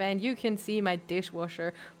a big fan. You can see my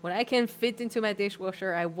dishwasher. What I can fit into my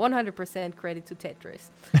dishwasher, I 100% credit to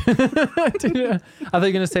Tetris. I thought you were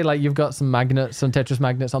going to say, like, you've got some Tetris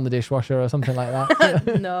magnets on the dishwasher or something like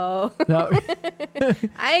that. No. No.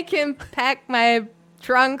 I can pack my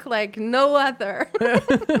trunk like no other.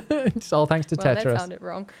 It's all thanks to Well, Tetris. that sounded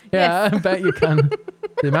wrong. Yeah, Yes. I bet you can.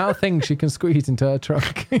 The amount of things she can squeeze into her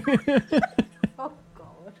trunk. Oh,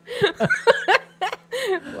 God.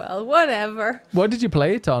 Well, whatever. What did you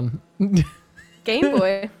play it on? Game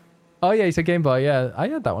Boy. Oh, yeah, you said Game Boy. Yeah, I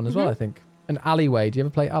had that one as well, I think. And Alleyway. Do you ever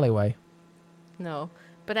play Alleyway? No.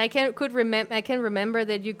 But I can remember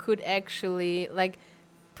that you could actually, like,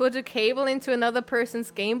 put a cable into another person's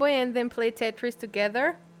Game Boy and then play Tetris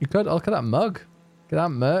together. You could. Oh, look at that mug. Look at that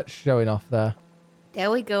merch showing off there. There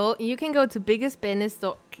we go. You can go to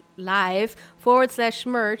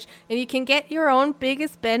biggestbennis.live/merch and you can get your own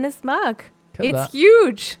Biggest Bennis mug. Look at It's that.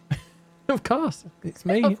 huge. Of course. It's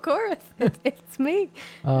me. Of course. It's me.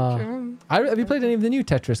 Have you played any of the new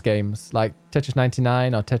Tetris games? Like Tetris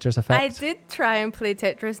 99 or Tetris Effect? I did try and play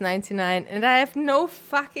Tetris 99 and I have no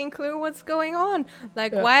fucking clue what's going on.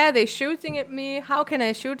 Like, why are they shooting at me? How can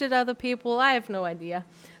I shoot at other people? I have no idea.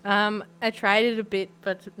 I tried it a bit,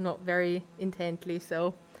 but not very intently.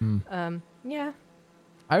 So, yeah.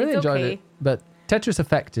 I really it's enjoyed okay. it. But Tetris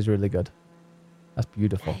Effect is really good. That's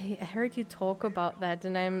beautiful. I heard you talk about that,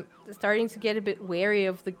 and I'm starting to get a bit wary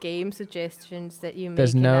of the game suggestions that you make,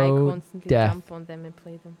 There's and no I constantly death. jump on them and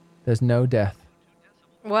play them. There's no death.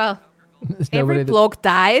 Well, There's every nobody block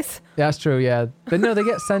dies. Yeah, that's true, yeah. But no, they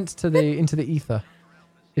get sent into the ether.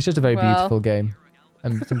 It's just a very Well. beautiful game.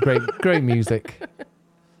 And some great music.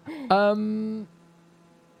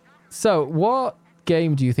 So what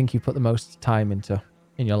game do you think you put the most time into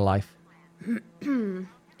in your life?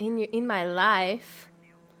 In my life,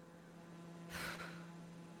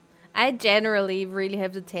 I generally really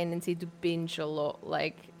have the tendency to binge a lot.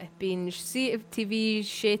 Like, I binge TV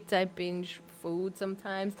shit, I binge food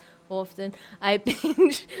sometimes, often. I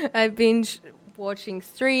binge watching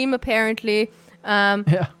stream, apparently.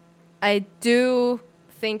 Yeah. I do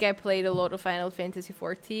think I played a lot of Final Fantasy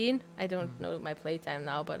 14. I don't know my playtime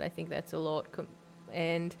now, but I think that's a lot.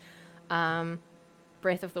 And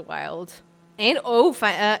Breath of the Wild. And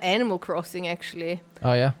Animal Crossing, actually.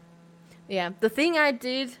 Oh, yeah? Yeah. The thing I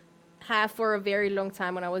did have for a very long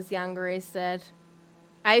time when I was younger is that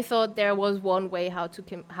I thought there was one way how to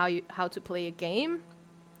play a game.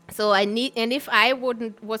 So if I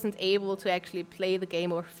wasn't able to actually play the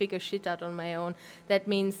game or figure shit out on my own, that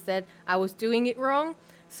means that I was doing it wrong.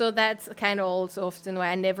 So that's kind of also often why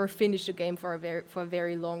I never finished a game for a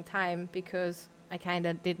very long time, because I kind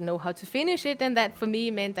of didn't know how to finish it, and that for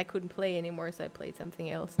me meant I couldn't play anymore, so I played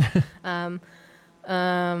something else.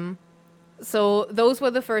 So those were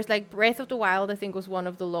the first, like Breath of the Wild, I think was one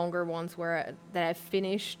of the longer ones that I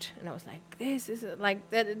finished, and I was like, this is like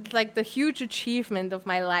the huge achievement of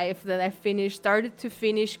my life that I started to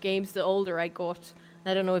finish games the older I got.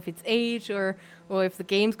 I don't know if it's age or if the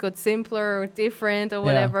games got simpler or different or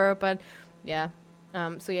whatever, but yeah.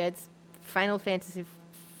 So yeah, it's Final Fantasy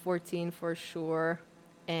 14 for sure,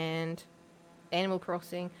 and Animal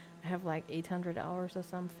Crossing. I have like 800 hours or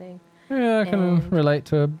something. Yeah, I can relate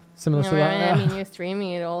to a similar to that. I mean, you're streaming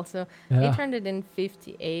it also. Yeah.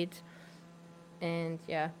 858. And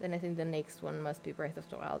yeah, then I think the next one must be Breath of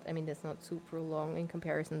the Wild. I mean, that's not super long in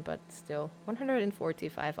comparison, but still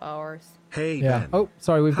 145 hours. Hey, Yeah. Dan. Oh,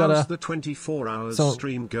 sorry, we've How's got the 24 hours So-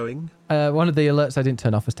 stream going? one of the alerts I didn't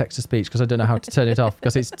turn off was text to speech, because I don't know how to turn it off,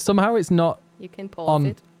 because it's not You can pause on.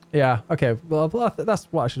 it. Yeah, okay. Well, that's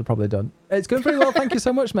what I should have probably done. It's going pretty well. Thank you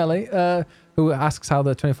so much, Melly, who asks how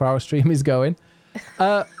the 24-hour stream is going.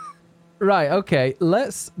 Right, okay.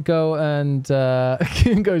 Let's go and go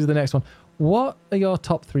to the next one. What are your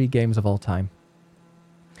top 3 games of all time?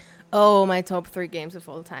 Oh, my top 3 games of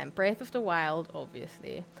all time. Breath of the Wild,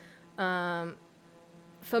 obviously.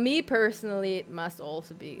 For me personally, it must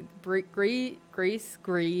also be Grease,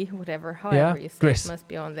 whatever, however you say Gris. it, must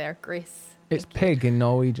be on there. Gris. It's Thank you. pig in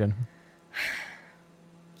Norwegian.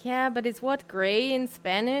 Yeah, but it's what, gray in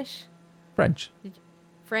Spanish? French.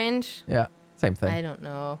 French? Yeah, same thing. I don't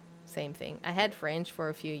know. Same thing. I had French for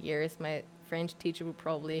a few years. My French teacher would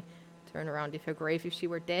probably turn around in her grave if she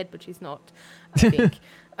were dead, but she's not. I think.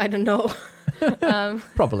 I don't know.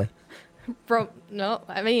 Probably. No,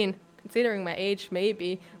 I mean, considering my age,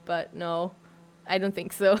 maybe, but no, I don't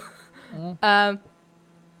think so.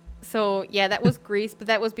 So yeah, that was Greece, but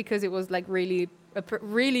that was because it was like really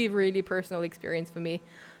personal experience for me.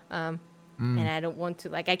 And I don't want to,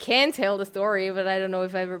 like, I can tell the story, but I don't know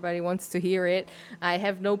if everybody wants to hear it. I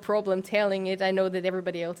have no problem telling it. I know that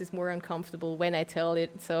everybody else is more uncomfortable when I tell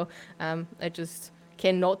it, so I just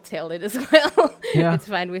cannot tell it as well. Yeah. It's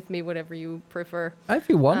fine with me, whatever you prefer. If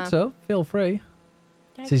you want to, feel free.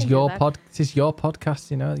 I This is can do your that. This is your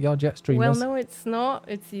podcast, you know, your jet streamers. Well, no, it's not.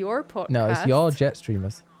 It's your podcast. No, it's your jet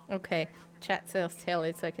streamers. Okay, chat says tell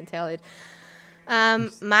it, so I can tell it.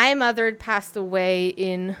 My mother had passed away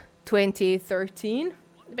in 2013,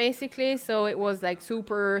 basically, so it was like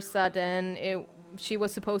super sudden. She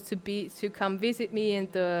was supposed to come visit me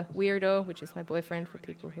and the weirdo, which is my boyfriend for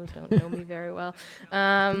people who don't know me very well.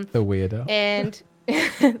 The weirdo. And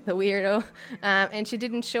the weirdo. And she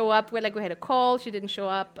didn't show up. We had a call. She didn't show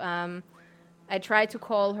up. I tried to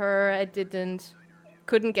call her.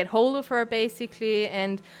 Couldn't get hold of her, basically.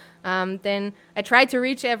 And then I tried to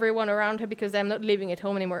reach everyone around her because I'm not living at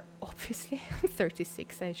home anymore. Obviously, I'm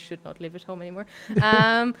 36. I should not live at home anymore.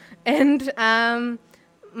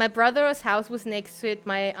 My brother's house was next to it.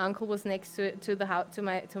 My uncle was next to it, to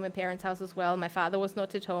my parents' house as well. My father was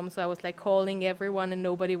not at home, so I was like calling everyone, and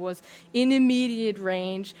nobody was in immediate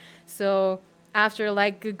range. So after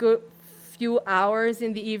like a good few hours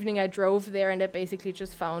in the evening, I drove there, and I basically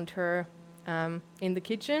just found her in the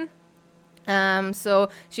kitchen. So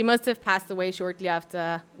she must have passed away shortly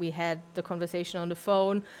after we had the conversation on the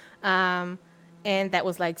phone. And that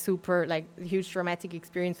was like super, like, a huge traumatic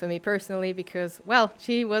experience for me personally because, well,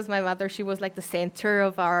 she was my mother. She was like the center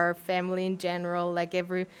of our family in general.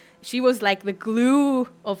 She was like the glue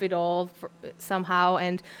of it all somehow.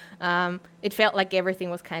 And it felt like everything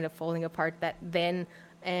was kind of falling apart then.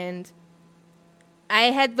 And I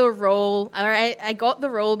had the role, or I got the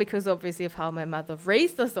role because obviously of how my mother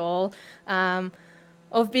raised us all,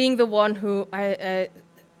 of being the one who I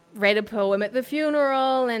read a poem at the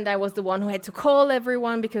funeral, and I was the one who had to call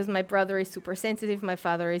everyone because my brother is super sensitive, my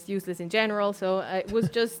father is useless in general, so it was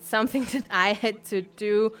just something that I had to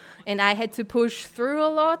do, and I had to push through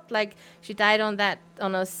a lot. Like, she died on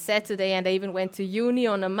a Saturday, and I even went to uni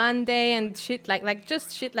on a Monday, and shit like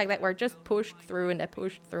that, where I just pushed through, and I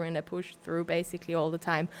pushed through, and I pushed through basically all the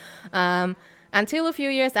time. Until a few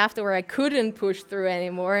years after, where I couldn't push through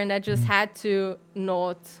anymore, and I just had to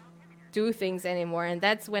not do things anymore. And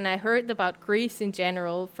that's when I heard about Greece in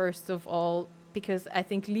general, first of all, because I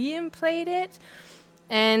think Liam played it.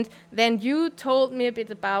 And then you told me a bit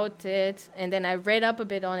about it, and then I read up a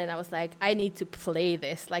bit on it. I was like, I need to play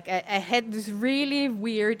this. Like, I had this really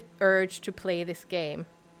weird urge to play this game.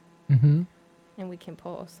 Mm-hmm. And we can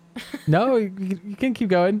pause. No, you can keep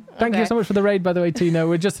going. Thank you Okay. so much for the raid, by the way, Tina.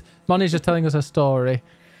 Moni's just telling us a story.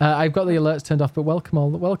 I've got the alerts turned off, but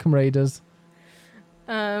welcome raiders.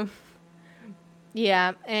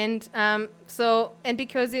 Yeah, and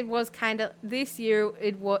because it was kind of this year,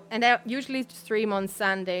 and I usually stream on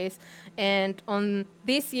Sundays, and on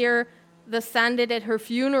this year, the Sunday that her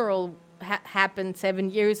funeral happened 7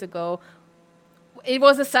 years ago, it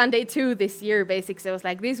was a Sunday too this year, basically. So I was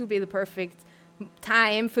like, this would be the perfect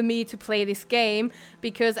time for me to play this game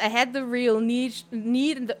because I had the real need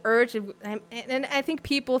and the urge, and I think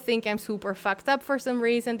people think I'm super fucked up for some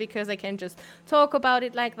reason because I can just talk about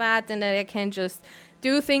it like that, and then I can just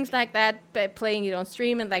do things like that by playing it on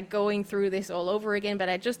stream and like going through this all over again. But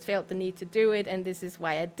I just felt the need to do it, and this is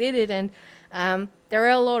why I did it. And there are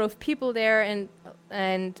a lot of people there,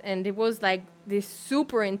 and it was like this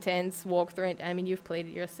super intense walkthrough. I mean, you've played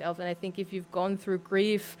it yourself, and I think if you've gone through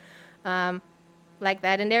grief like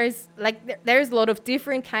that, and there's a lot of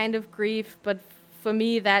different kind of grief, but for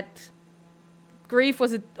me that grief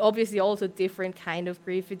was obviously also different kind of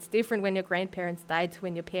grief. It's different when your grandparents die to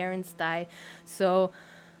when your parents die. So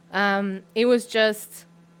it was just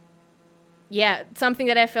something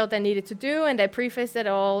that I felt I needed to do, and I prefaced it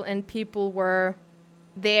all, and people were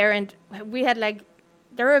there, and we had like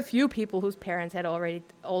there are a few people whose parents had already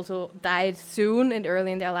also died soon and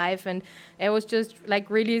early in their life, and it was just like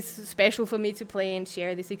really special for me to play and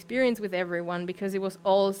share this experience with everyone, because it was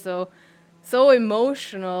also so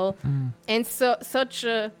emotional and such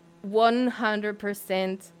a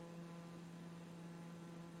 100%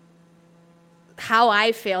 how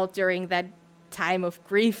I felt during that time of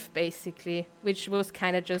grief, basically, which was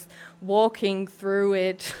kind of just walking through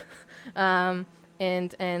it.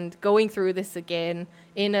 And going through this again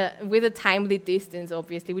with a timely distance,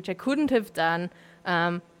 obviously, which I couldn't have done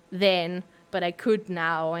then, but I could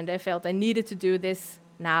now, and I felt I needed to do this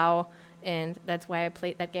now, and that's why I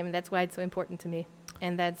played that game, and that's why it's so important to me,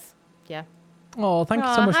 and that's Oh, thank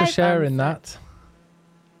you so much for sharing that.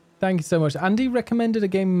 Thank you so much. Andy recommended a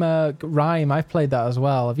game, Rime. I've played that as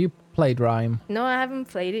well. Have you played Rime? No, I haven't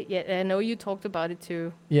played it yet. I know you talked about it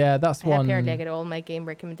too. Yeah, that's one. Apparently, I get all my game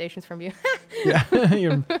recommendations from you. Yeah,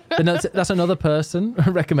 that's another person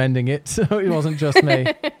recommending it, so it wasn't just me.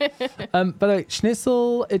 But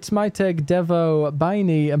Schnitzel, It's My Tag, Devo,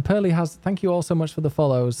 Biney, and Pearly has. Thank you all so much for the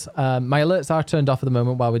follows. My alerts are turned off at the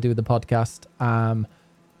moment while we do the podcast.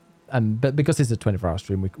 But because it's a 24-hour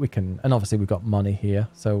stream, we can, and obviously we've got money here,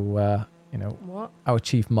 so What? our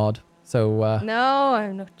chief mod. So No,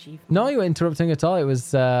 I'm not chief. No, you were interrupting at all. It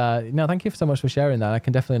was no. Thank you so much for sharing that. I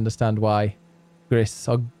can definitely understand why Gris.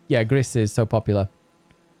 Gris is so popular.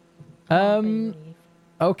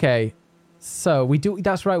 Okay, so we do.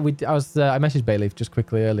 That's right. I messaged Bayleaf just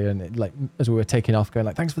quickly earlier, and as we were taking off,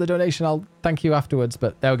 going thanks for the donation. I'll thank you afterwards.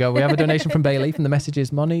 But there we go. We have a donation from Bayleaf, and the message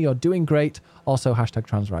is money. You're doing great. Also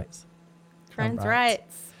 #trans rights. Trans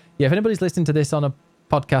rights. Yeah, if anybody's listening to this on a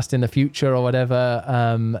podcast in the future or whatever,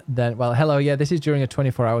 then hello. Yeah, this is during a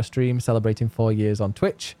 24-hour stream celebrating 4 years on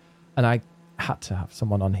Twitch, and I had to have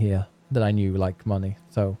someone on here that I knew like money.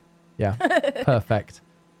 So yeah, perfect.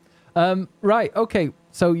 Right, okay.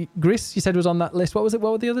 So Gris, you said was on that list. What was it?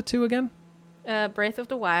 What were the other two again? Breath of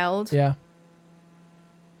the Wild. Yeah.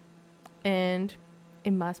 And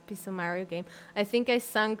it must be some Mario game. I think I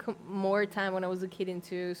sunk more time when I was a kid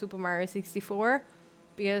into Super Mario 64.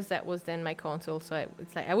 Because that was then my console, so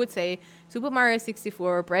it's like I would say Super Mario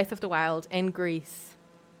 64, Breath of the Wild, and Grease.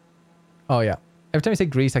 Oh yeah. Every time you say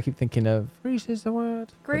Grease, I keep thinking of Grease is the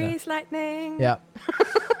word. Grease lightning. Yeah.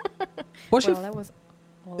 That was.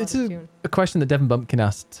 This is a question that Devin Bumpkin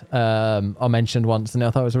asked or mentioned once, and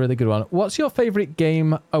I thought it was a really good one. What's your favorite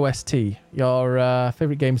game OST? Your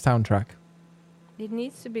favorite game soundtrack? It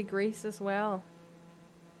needs to be Grease as well.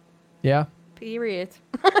 Yeah. Period.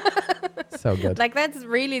 So good. Like that's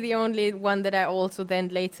really the only one that I also then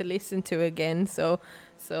later listened to again. So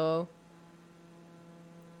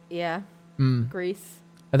yeah. Grease.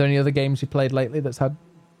 Are there any other games you played lately that's had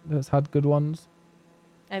good ones?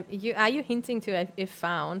 Are you hinting to if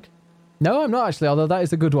found? No, I'm not actually, although that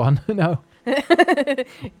is a good one. No. It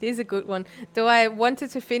is a good one. Though I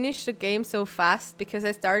wanted to finish the game so fast because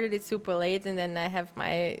I started it super late, and then I have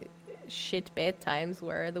my shit bedtimes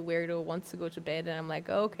where the weirdo wants to go to bed, and I'm like,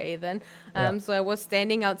 okay then. So I was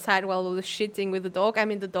standing outside while I was shitting with the dog. I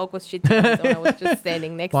mean, the dog was shitting, so I was just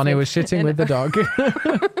standing next to him. Bonnie was shitting with the dog.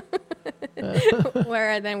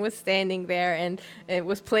 Where I then was standing there and it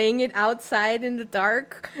was playing it outside in the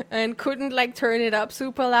dark and couldn't turn it up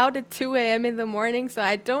super loud at 2 a.m. in the morning. So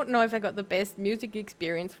I don't know if I got the best music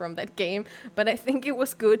experience from that game, but I think it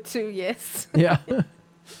was good too, yes. Yeah.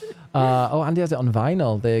 Andy has it on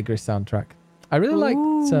vinyl, the Gris soundtrack. I really liked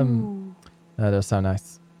that was so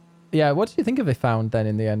nice. Yeah, what did you think of If Found then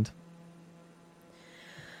in the end?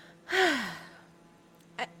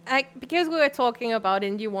 Because we were talking about it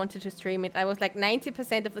and you wanted to stream it, I was like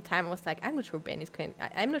 90% of the time I was like, I'm not sure Ben can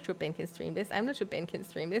stream this. I'm not sure Ben can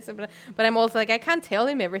stream this. But I'm also like, I can't tell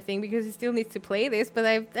him everything because he still needs to play this, but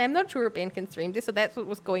I'm not sure Ben can stream this. So that's what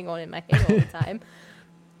was going on in my head all the time.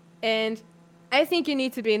 And I think you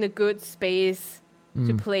need to be in a good space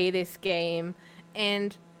to play this game.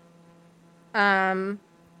 And I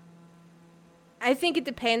think it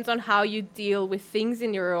depends on how you deal with things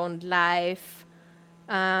in your own life.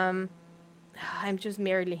 I'm just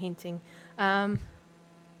merely hinting.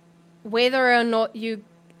 Whether or not you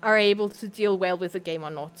are able to deal well with the game or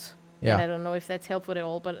not. Yeah. And I don't know if that's helpful at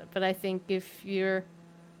all, but I think if you're a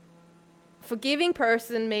forgiving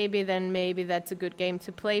person, maybe that's a good game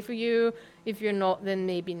to play for you. If you're not, then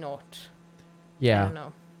maybe not. Yeah. I don't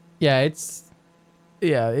know. Yeah,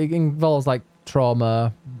 it involves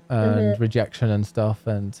trauma and rejection and stuff,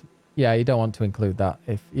 and yeah, you don't want to include that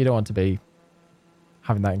if you don't want to be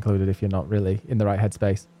having that included if you're not really in the right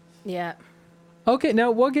headspace. Yeah. Okay, now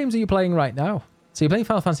what games are you playing right now? So you're playing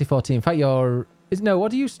Final Fantasy 14. In fact,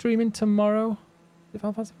 what are you streaming tomorrow?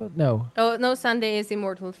 Final Fantasy 4? No. Oh no, Sunday is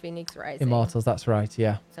Immortal Phoenix Rising. Immortals, that's right,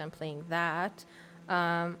 yeah. So I'm playing that.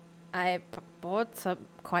 I bought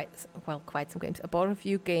quite some games. I bought a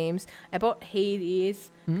few games. I bought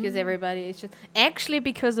Hades because everybody is just actually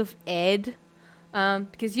because of Ed.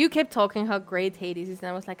 Because you kept talking how great Hades is, and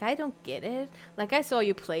I was like, I don't get it. Like I saw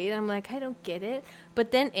you play it, I'm like, I don't get it.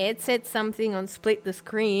 But then Ed said something on Split the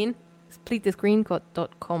Screen,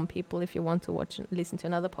 splitthescreen.com, people, if you want to watch and listen to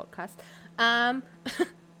another podcast.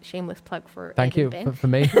 Shameless plug for Thank Ed you and Ben. for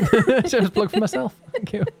me. Shameless plug for myself.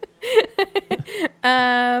 Thank you.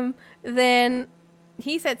 Then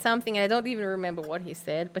he said something, and I don't even remember what he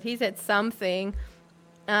said, but he said something,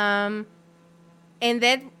 and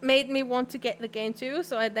that made me want to get the game too.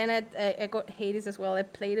 So I got Hades as well. I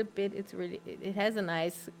played a bit. It has a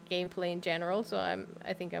nice gameplay in general. So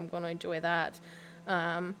I think I'm gonna enjoy that.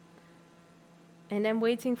 And I'm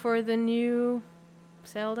waiting for the new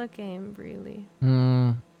Zelda game. Really.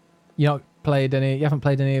 You haven't played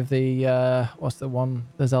any of the what's the one?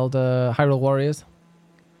 The Zelda Hyrule Warriors.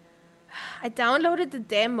 I downloaded the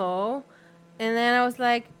demo, and then I was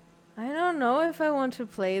like, I don't know if I want to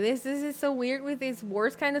play this. This is so weird with these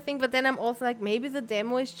wars kind of thing. But then I'm also like, maybe the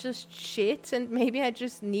demo is just shit, and maybe I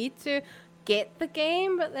just need to get the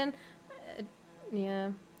game. But then,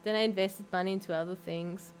 then I invested money into other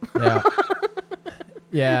things. Yeah.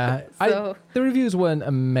 Yeah. So, the reviews weren't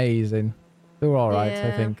amazing. They were all right,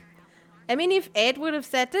 I think. I mean, if Ed would have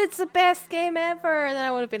said it's the best game ever, then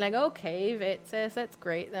I would have been like, okay, if Ed says that's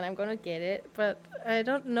great, then I'm gonna get it. But I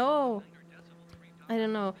don't know.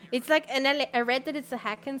 It's like, and I read that it's a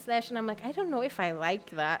hack and slash, and I'm like, I don't know if I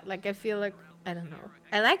like that. Like, I feel like, I don't know.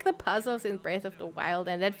 I like the puzzles in Breath of the Wild,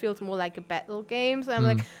 and that feels more like a battle game. So I'm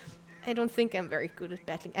like, I don't think I'm very good at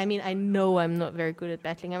battling. I mean, I know I'm not very good at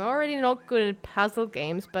battling. I'm already not good at puzzle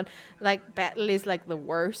games, but like battle is like the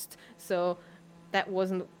worst. So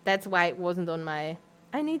that's why it wasn't on my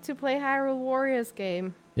I need to play Hyrule Warriors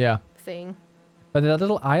game thing. But the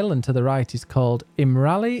little island to the right is called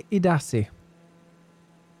Imrali Idasi.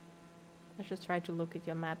 I just tried to look at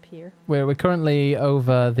your map here. We're currently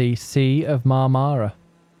over the Sea of Marmara.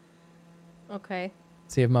 Okay.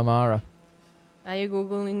 Sea of Marmara. Are you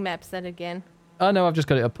Googling maps that again? Oh no, I've just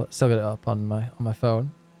got it up. Still got it up on my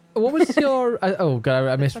phone. What was your? Oh god,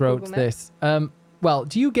 I miswrote this. Well,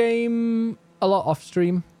 do you game a lot off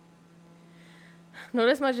stream? Not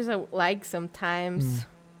as much as I would like sometimes.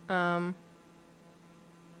 I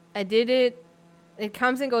did it. It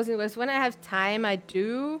comes and goes in waves. When I have time, I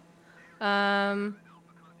do. But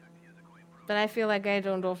I feel like I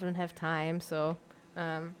don't often have time, so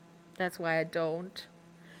that's why I don't.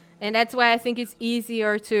 And that's why I think it's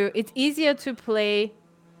easier to play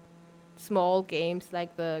small games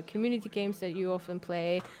like the community games that you often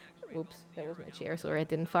play. Oops, that was my chair, sorry I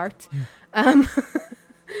didn't fart. That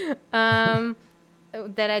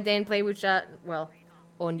I then play, which are, well,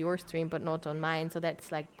 on your stream, but not on mine. So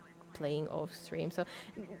that's like playing off stream. So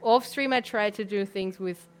off stream, I try to do things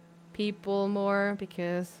with people more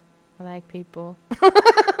because I like people.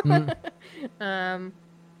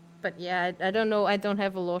 But yeah, I don't know. I don't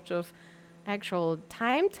have a lot of actual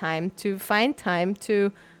time to find time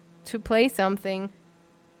to play something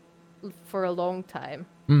for a long time.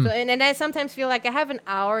 So, and I sometimes feel like I have an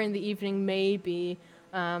hour in the evening, maybe.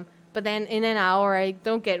 But then in an hour, I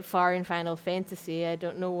don't get far in Final Fantasy. I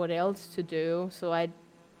don't know what else to do. So I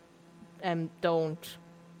don't.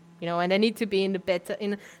 You know, and I need to be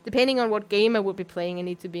depending on what game I would be playing, I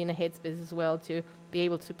need to be in a headspace as well to be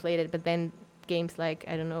able to play it. But then games like,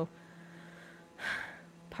 I don't know,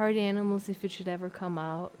 Party Animals, if it should ever come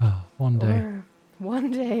out. Oh, one day. Or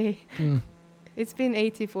one day. It's been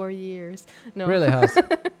 84 years. No. It really has.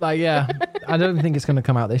 Like, yeah. I don't think it's going to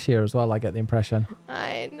come out this year as well, I get the impression.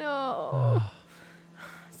 I know.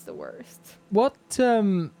 It's the worst. What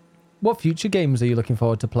future games are you looking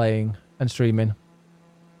forward to playing and streaming?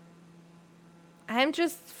 I'm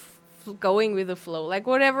just going with the flow. Like,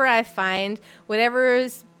 whatever I find, whatever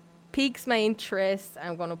piques my interest,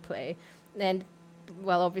 I'm going to play. And,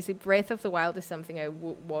 well, obviously, Breath of the Wild is something I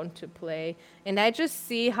would want to play. And I just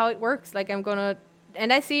see how it works. Like, I'm going to...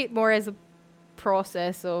 And I see it more as a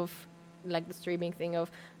process of, like, the streaming thing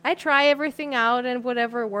of, I try everything out, and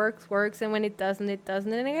whatever works, works. And when it doesn't, it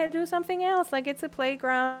doesn't. And I got to do something else. Like, it's a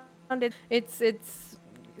playground. It's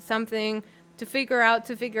something to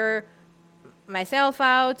figure myself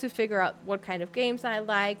out, to figure out what kind of games I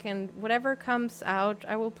like, and whatever comes out,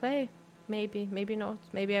 I will play. Maybe not.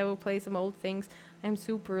 Maybe I will play some old things. I'm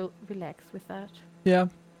super relaxed with that. Yeah,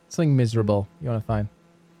 something miserable you want to find.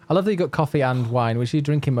 I love that you got coffee and wine. Was you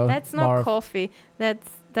drinking more? That's not coffee. That's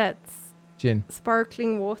gin.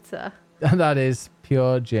 Sparkling water. That is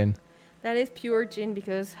pure gin. That is pure gin,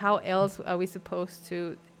 because how else are we supposed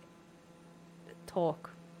to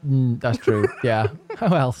talk? That's true. Yeah.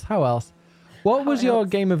 How else? What was your else?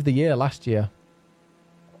 game of the year last year?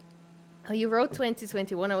 Oh, you wrote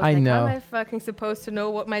 2021. I was I like, know. how am I fucking supposed to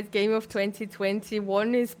know what my game of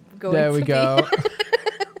 2021 is going There to we be? go.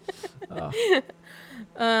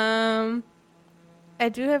 I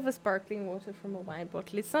do have a sparkling water from a wine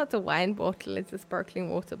bottle. It's not a wine bottle, it's a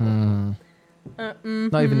sparkling water bottle.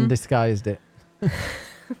 Not even disguised it.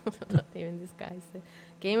 Not even disguised it.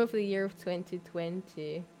 Game of the year of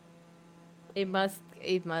 2020. It must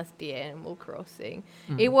be Animal Crossing.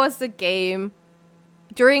 It was the game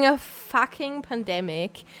during a fucking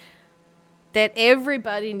pandemic that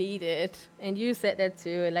everybody needed, and you said that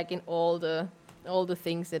too, like in all the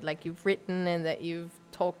things that like you've written and that you've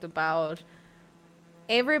talked about.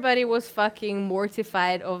 Everybody was fucking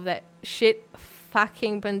mortified of that shit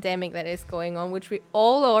fucking pandemic that is going on, which we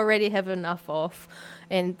all already have enough of,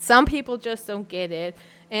 and some people just don't get it.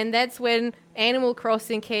 And that's when Animal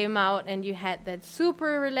Crossing came out, and you had that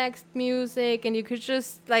super relaxed music, and you could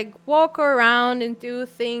just like walk around and do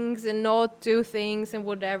things and not do things and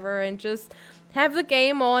whatever, and just have the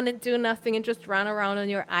game on and do nothing and just run around on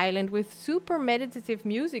your island with super meditative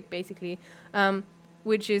music, basically,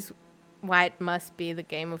 which is why it must be the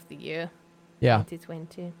game of the year, Yeah.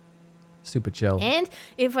 2020. Super chill. And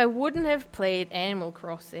if I wouldn't have played Animal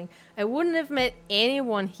Crossing, I wouldn't have met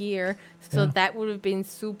anyone here. So that would have been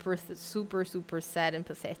super sad and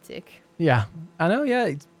pathetic. Yeah. I know. Yeah.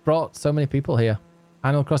 It's brought so many people here.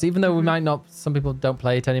 Animal Crossing, even though we might not, some people don't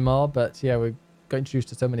play it anymore, but yeah, we got introduced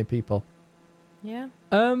to so many people. Yeah.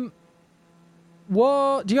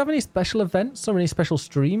 What do you have any special events or any special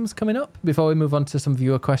streams coming up before we move on to some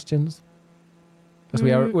viewer questions? Because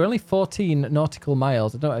we're only 14 nautical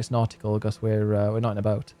miles. I don't know it's nautical because we're not in a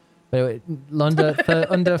boat. But anyway,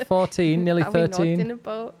 under 14, nearly Are we 13 not in a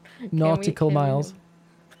boat? nautical Can we- miles.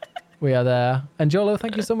 We are there. And Jolo,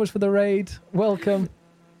 thank you so much for the raid. Welcome.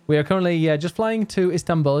 We are currently just flying to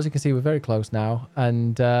Istanbul. As you can see, we're very close now.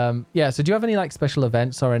 And so do you have any like special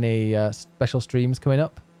events or any special streams coming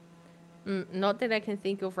up? Not that I can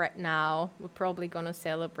think of right now. We're probably gonna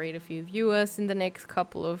celebrate a few viewers in the next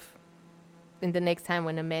time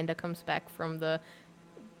when Amanda comes back from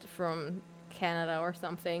Canada or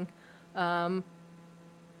something. But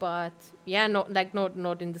yeah,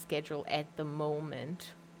 not in the schedule at the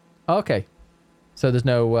moment. Okay. So there's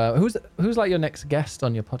no who's like your next guest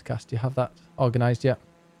on your podcast? Do you have that organized yet?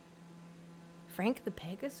 Frank the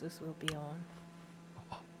Pegasus will be on.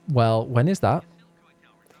 Well, when is that?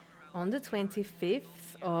 On the 25th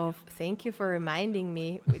of, thank you for reminding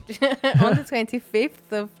me, on the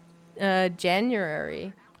 25th of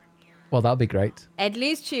January. Well, that'll be great. At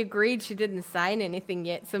least she agreed. She didn't sign anything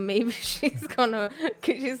yet, so maybe she's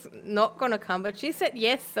not gonna come. But she said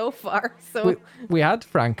yes so far. So we had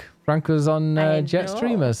Frank. Frank was on Jet know.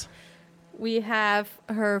 Streamers. we have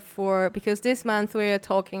her because this month we are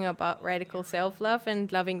talking about radical self-love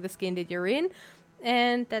and loving the skin that you're in,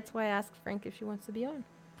 and that's why I asked Frank if she wants to be on.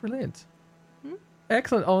 Brilliant.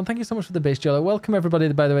 Excellent. Oh, and thank you so much for the base, Jolo. Welcome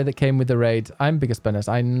everybody, by the way, that came with the raid. I'm Biggest Bennett.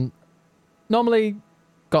 I normally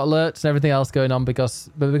got alerts and everything else going on because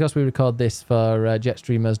we record this for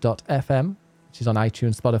jetstreamers.fm, which is on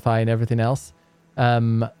iTunes, Spotify, and everything else.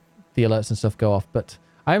 The alerts and stuff go off. But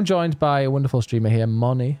I am joined by a wonderful streamer here,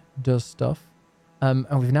 Moni Does Stuff. And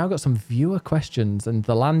we've now got some viewer questions and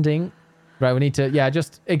the landing. Right, we need to,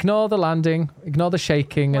 just ignore the landing, ignore the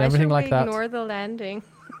shaking and everything like that. Ignore the landing.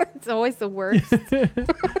 It's always the worst.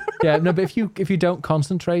 Yeah, no, but if you don't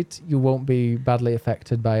concentrate, you won't be badly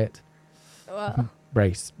affected by it. Well,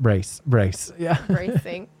 Brace. Yeah.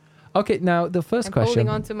 bracing. Okay, now the 1st I'm question. holding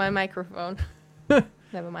onto my microphone.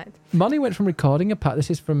 Never mind. Moni went from recording this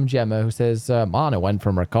is from Gemma, who says, Moni went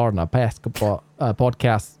from recording a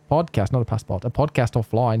podcast, not a passport, a podcast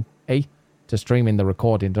offline, to streaming the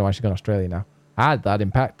recording. Don't know why she's gone to Australia now. How did that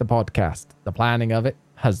impact the podcast? The planning of it?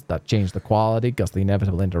 Has that changed the quality because the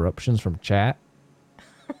inevitable interruptions from chat?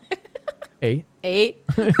 8.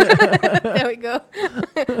 There we go.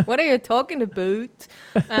 What are you talking about?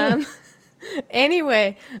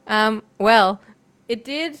 Anyway, well, it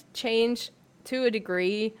did change to a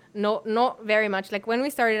degree, not very much. Like when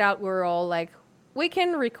we started out, we were all like, we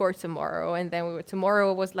can record tomorrow, and then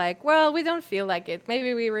tomorrow was like, well, we don't feel like it.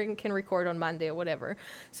 Maybe we can record on Monday or whatever.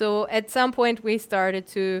 So at some point, we started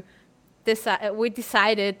to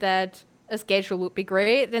decided that a schedule would be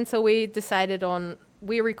great, and so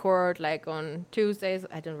we record like on Tuesdays.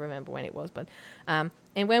 I don't remember when it was, but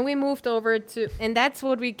And when we moved over to, and that's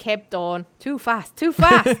what we kept on. Too fast, too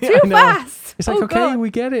fast. It's like, Oh, okay, God. we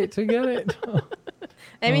get it.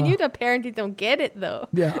 I mean, you apparently don't get it though.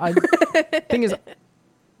 Yeah. Thing is,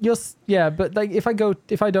 but like if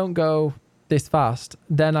I don't go this fast,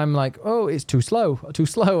 then I'm like, oh, it's too slow, and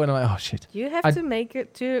I'm like, oh shit. You have to make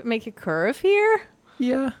a curve here.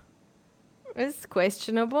 Yeah. It's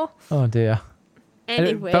questionable. Oh dear.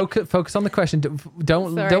 Anyway, Focus on the question.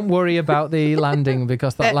 Don't worry about the landing,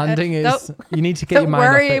 because that landing is, you need to get your mind off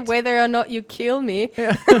it. Don't worry whether or not you kill me.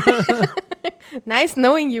 Yeah. Nice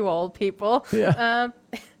knowing you all, people. Yeah.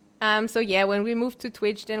 So yeah, when we moved to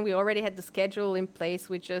Twitch, then we already had the schedule in place.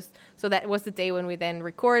 So that was the day when we then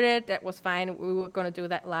recorded. That was fine. We were going to do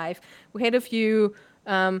that live. We had a few,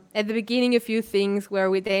 at the beginning, a few things where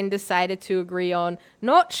we then decided to agree on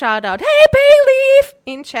not shout out, "Hey, Bayleaf!"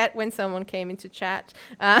 in chat when someone came into chat,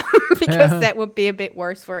 because that would be a bit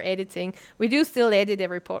worse for editing. We do still edit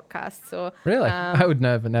every podcast. So Really? I would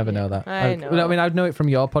never know that. I know. I mean, I'd know it from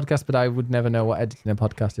your podcast, but I would never know what editing a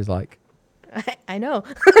podcast is like. I know.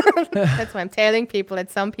 That's why I'm telling people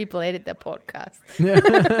that some people edit their podcast.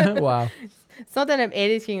 Wow. It's not that I'm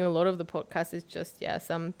editing a lot of the podcasts. It's just,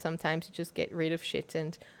 sometimes you just get rid of shit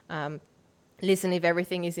and listen if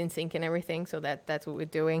everything is in sync and everything. So that's what we're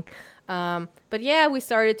doing. But yeah, we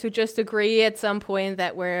started to just agree at some point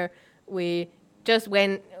that we just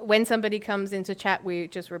when somebody comes into chat, we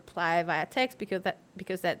just reply via text because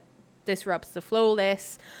that disrupts the flow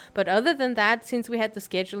less. But other than that, since we had the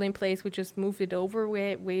schedule in place, we just moved it over.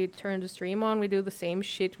 We turned the stream on. We do the same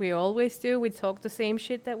shit we always do. We talk the same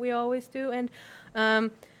shit that we always do. And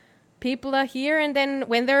people are here. And then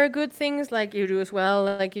when there are good things, like you do as well,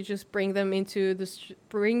 like you just bring them into the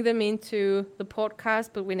podcast.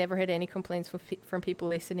 But we never had any complaints from people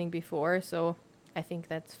listening before. So I think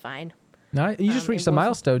that's fine. No, you just reached a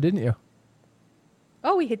milestone, didn't you?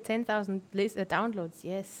 Oh, we hit 10,000 downloads,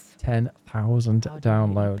 yes. 10,000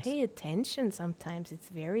 downloads. Pay attention sometimes. It's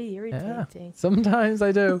very irritating. Yeah, sometimes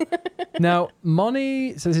I do. Now,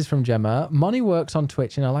 Moni, so this is from Gemma, Moni works on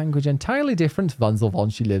Twitch in a language entirely different to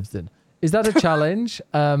Vanzelvon she lives in. Is that a challenge?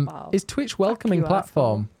 Wow. Is Twitch welcoming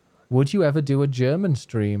platform? Asshole. Would you ever do a German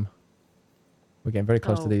stream? We're getting very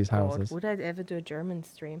close to these houses. Would I ever do a German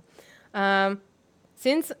stream?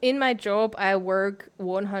 Since in my job I work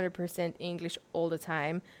 100% English all the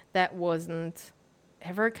time, that wasn't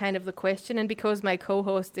ever kind of the question. And because my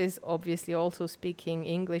co-host is obviously also speaking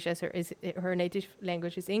English as her native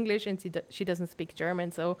language is English, and she doesn't speak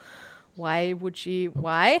German, so why would she?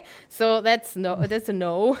 Why? So that's a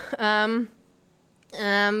no.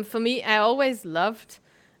 For me, I always loved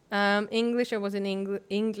English. I was in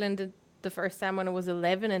England the first time when I was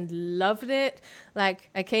 11 and loved it.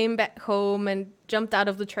 Like, I came back home and jumped out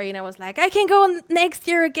of the train. I was like, I can go next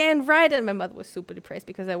year again, right? And my mother was super depressed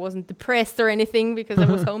because I wasn't depressed or anything, because I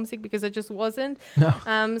was homesick, because I just wasn't.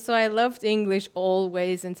 No. So I loved English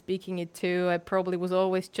always, and speaking it too. I probably was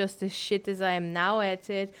always just as shit as I am now at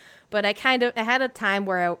it. But I had a time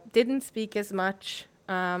where I didn't speak as much.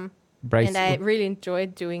 Brace. And I really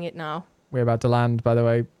enjoyed doing it now. We're about to land, by the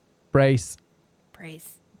way. Brace.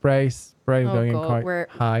 Brace, going in quite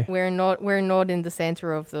high. We're not in the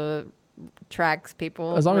center of the tracks,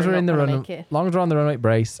 people. As long as we're in the run, as long as we're on the runway,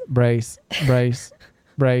 brace. Oh god.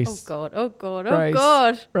 Brace. Oh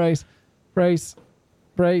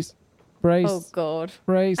god.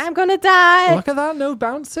 Brace. I'm gonna die. Look at that, no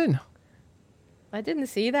bouncing. I didn't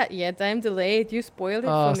see that yet. I'm delayed. You spoiled it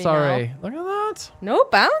for me. Oh, sorry. Now. Look at that. No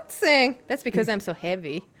bouncing. That's because I'm so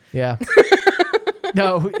heavy. Yeah.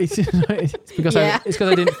 No, it's because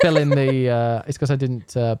I didn't fill in the. It's because I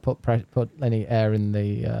didn't put any air in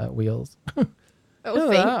the wheels. Oh,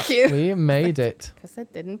 thank you. We made it. Because I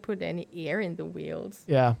didn't put any air in the wheels.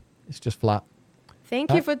 Yeah, it's just flat.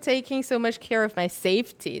 Thank you for taking so much care of my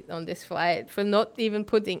safety on this flight, for not even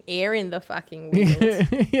putting air in the fucking wheels.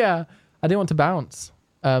 Yeah, I didn't want to bounce.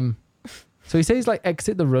 So he says like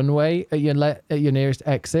exit the runway at your nearest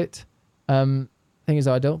exit. Thing is,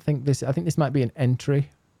 I don't think this. I think this might be an entryway.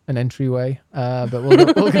 But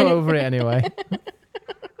we'll go over it anyway.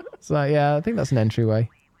 So yeah, I think that's an entryway.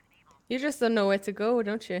 You just don't know where to go,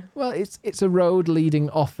 don't you? Well, it's a road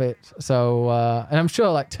leading off it. So and I'm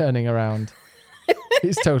sure like turning around,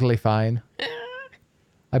 it's totally fine.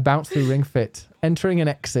 I bounced through ring fit, entering an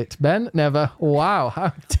exit. Ben, never. Wow,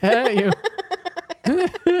 how dare you?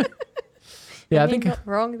 Yeah, I think not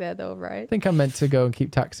wrong there though, right? I think I'm meant to go and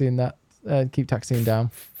keep taxiing that. Keep taxiing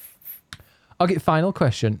down. Okay, final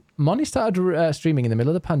question. Moni started streaming in the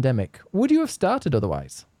middle of the pandemic. Would you have started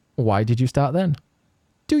otherwise? Why did you start then?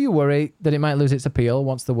 Do you worry that it might lose its appeal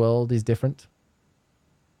once the world is different?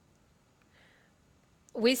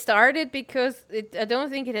 We started because I don't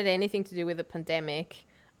think it had anything to do with the pandemic.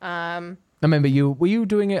 I remember were you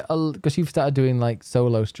doing it because you've started doing like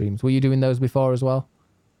solo streams. Were you doing those before as well?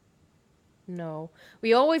 No,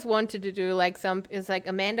 we always wanted to do like it's like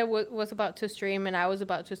Amanda was about to stream and I was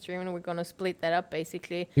about to stream, and we're gonna split that up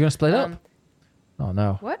basically. You're gonna split up? Oh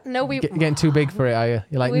no. What? No, we getting too big for it, are you?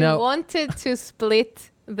 You're like, we no. We wanted to split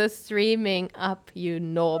the streaming up, you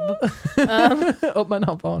knob. Up my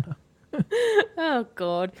knob. Oh no. Oh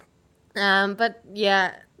god. But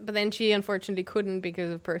yeah, but then she unfortunately couldn't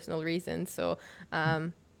because of personal reasons. So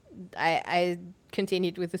I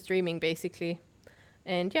continued with the streaming basically.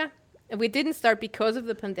 And yeah, we didn't start because of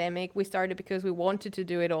the pandemic. We started because we wanted to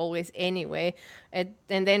do it always anyway. And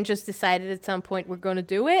then just decided at some point we're going to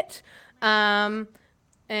do it. And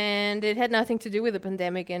it had nothing to do with the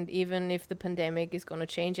pandemic. And even if the pandemic is going to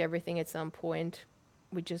change everything at some point,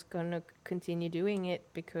 we're just going to continue doing it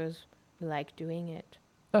because we like doing it.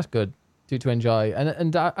 That's good. To enjoy.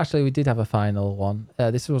 And actually, we did have a final one.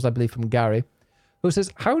 This was, I believe, from Gary, who says,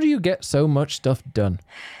 how do you get so much stuff done?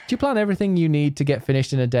 Do you plan everything you need to get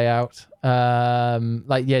finished in a day out?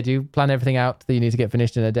 Do you plan everything out that you need to get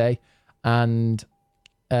finished in a day? And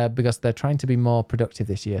because they're trying to be more productive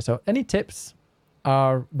this year. So any tips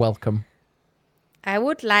are welcome. I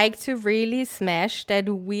would like to really smash that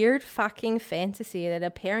weird fucking fantasy that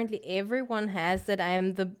apparently everyone has, that I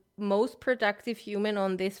am the most productive human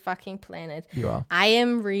on this fucking planet. You are. I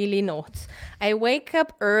am really not. I wake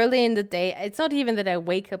up early in the day. It's not even that I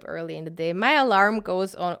wake up early in the day. My alarm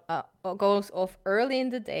goes off early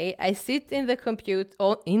in the day. I sit in the computer.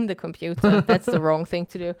 That's the wrong thing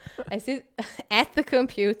to do. I sit at the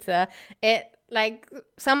computer at like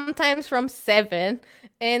sometimes from 7,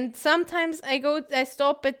 and sometimes I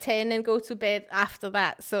stop at 10 and go to bed after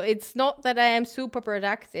that. So it's not that I am super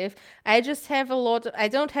productive. I just have I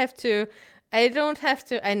don't have to.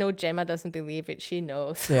 I know Gemma doesn't believe it. She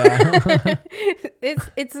knows. Yeah.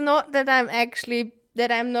 It's not that I'm actually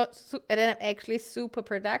super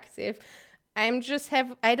productive.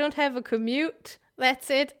 I don't have a commute. That's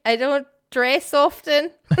it. I don't dress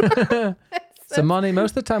often. So Moni,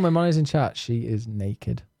 most of the time when Moni's in chat, she is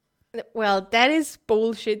naked. Well, that is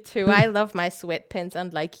bullshit too. I love my sweatpants,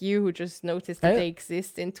 unlike you who just noticed that they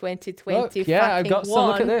exist in 2020. Look, yeah, I've got some.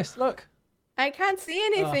 Look at this. Look. I can't see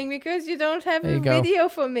anything because you don't have a video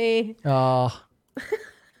for me. Oh.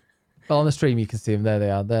 Well, on the stream you can see them. There they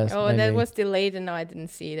are. There's and that was delayed and now I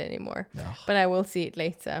didn't see it anymore. Oh. But I will see it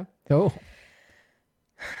later. Cool.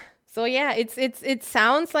 So yeah, it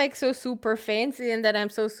sounds like so super fancy and that I'm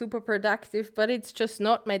so super productive, but it's just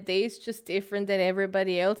not. My day is just different than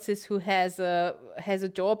everybody else's who has a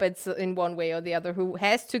job in one way or the other, who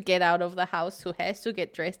has to get out of the house, who has to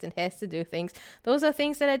get dressed and has to do things. Those are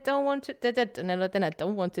things that I don't want to that I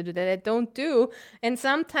don't do. And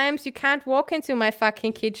sometimes you can't walk into my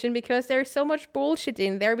fucking kitchen because there's so much bullshit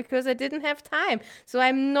in there because I didn't have time. So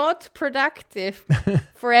I'm not productive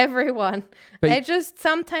for everyone. But I just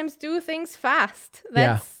sometimes do things fast.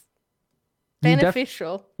 That's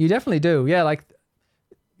beneficial. You definitely do. Yeah, like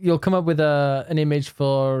you'll come up with an image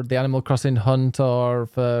for the Animal Crossing hunt or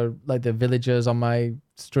for like the villagers on my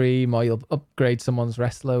stream, or you'll upgrade someone's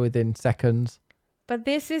wrestler within seconds. But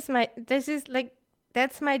that's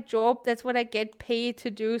my job. That's what I get paid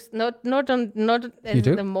to do. Not as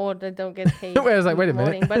the mod. I don't get paid. I was like, wait a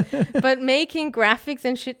minute. But making graphics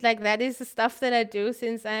and shit like that is the stuff that I do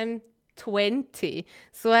since I'm 20.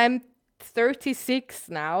 So I'm 36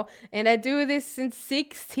 now, and I do this since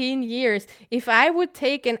 16 years. If I would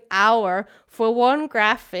take an hour for one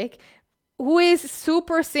graphic, who is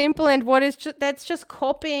super simple and that's just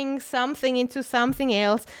copying something into something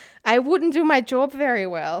else, I wouldn't do my job very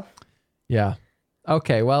well. Yeah.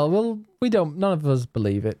 Okay. Well, none of us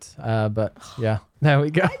believe it. But yeah, there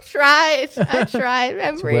we go. I tried.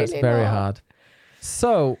 I'm it really works very hard.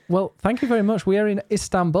 So, well, thank you very much. We are in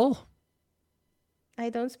Istanbul. I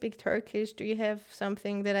don't speak Turkish. Do you have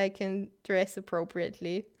something that I can dress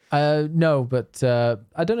appropriately? No, but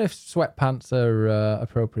I don't know if sweatpants are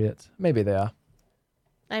appropriate. Maybe they are.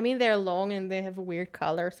 I mean, they're long and they have a weird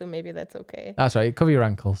color, so maybe that's okay. That's right. Cover your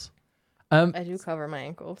ankles. I do cover my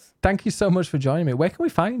ankles. Thank you so much for joining me. Where can we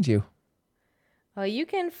find you? You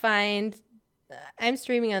can find... I'm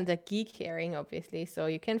streaming under Geek Herring, obviously, so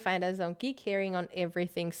you can find us on Geek Herring on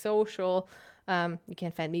everything social. You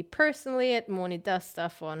can find me personally at Moni Does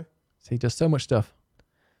Stuff on... So he does so much stuff.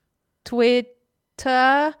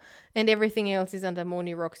 Twitter, and everything else is under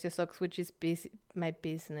Moni Rocks Your Socks, which is my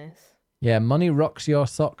business. Yeah,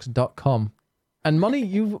 moneyrocksyoursocks.com. And Moni,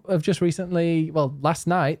 you have just recently, last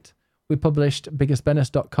night, we published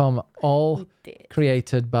biggestbennis.com, all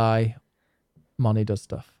created by Moni does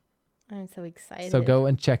stuff. I'm so excited. So go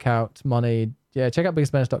and check out Moni. Yeah, check out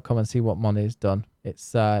biggestbenders.com and see what Moni's done.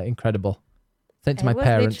 It's incredible. Sent to my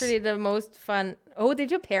parents. It was literally the most fun. Oh,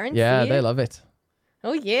 did your parents Yeah, see they it? love it.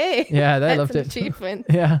 Oh, yay. Yeah, they That's loved an it. achievement.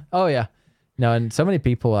 Yeah. Oh, yeah. No, and so many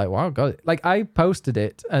people were like, wow, God. Like, I posted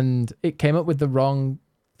it and it came up with the wrong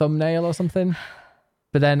thumbnail or something.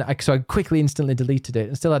 But then I quickly, instantly deleted it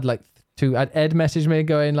and still had like Ed messaged me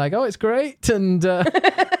going like, oh, it's great. And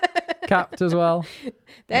capped as well.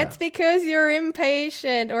 That's because you're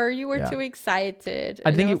impatient or you were Yeah. too excited. I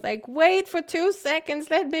And think I was like, wait for 2 seconds.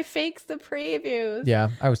 Let me fix the previews. Yeah,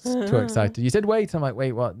 I was too excited. You said wait. I'm like,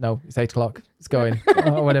 wait, what? No, it's 8 o'clock. It's going.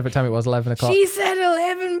 Or whatever time it was, 11 o'clock. She said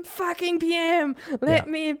 11 fucking p.m. Let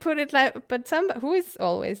me put it like, but who is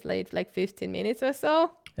always late, like 15 minutes or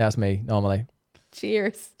so? That's me normally.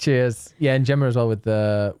 Cheers. Cheers. Yeah, and Gemma as well with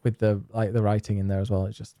the like the writing in there as well.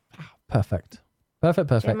 It's just perfect.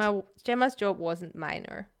 Perfect. Gemma's job wasn't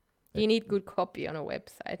minor. You need good copy on a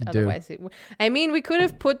website. You do. Otherwise, I mean, we could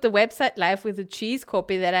have put the website live with the cheese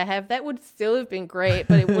copy that I have. That would still have been great,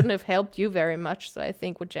 but it wouldn't have helped you very much. So I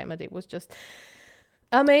think what Gemma did was just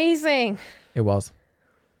amazing. It was.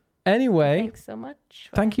 Anyway, Thanks so much.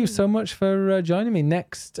 thank you so much for joining me.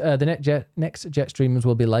 Next, the next Jet Streamers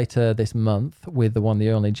will be later this month with the one,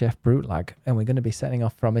 the only Jeff Brutlag, and we're going to be setting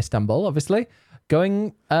off from Istanbul, obviously,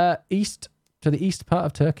 going east to the east part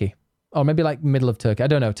of Turkey, or maybe like middle of Turkey. I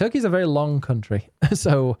don't know. Turkey's a very long country,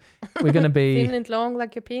 so we're going to be. Thin and long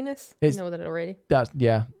like your penis. You know that already.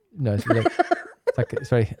 Yeah, no, it's really, it's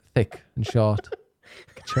very thick and short.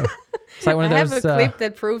 It's like one of those. I have a clip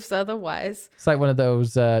that proves otherwise. It's like one of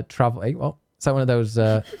those travel. It's like one of those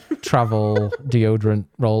travel deodorant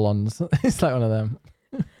roll-ons. It's like one of them.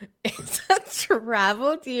 It's a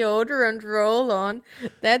travel deodorant roll-on.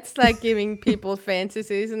 That's like giving people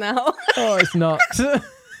fantasies now. Oh, it's not.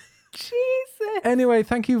 Jesus. Anyway,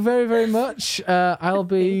 thank you very, very much. I'll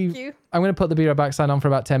be. Thank you. I'm going to put the Be Right Back sign on for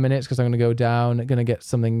about 10 minutes because I'm going to go down. Going to get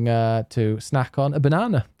something to snack on, a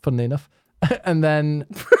banana, funnily enough, and then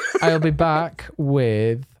I'll be back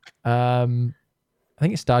with. I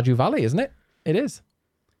think it's Stardew Valley, isn't it? It is.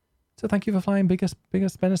 So thank you for flying biggest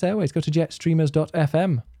Spanish Airways. Go to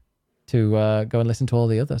jetstreamers.fm to go and listen to all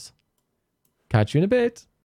the others. Catch you in a bit.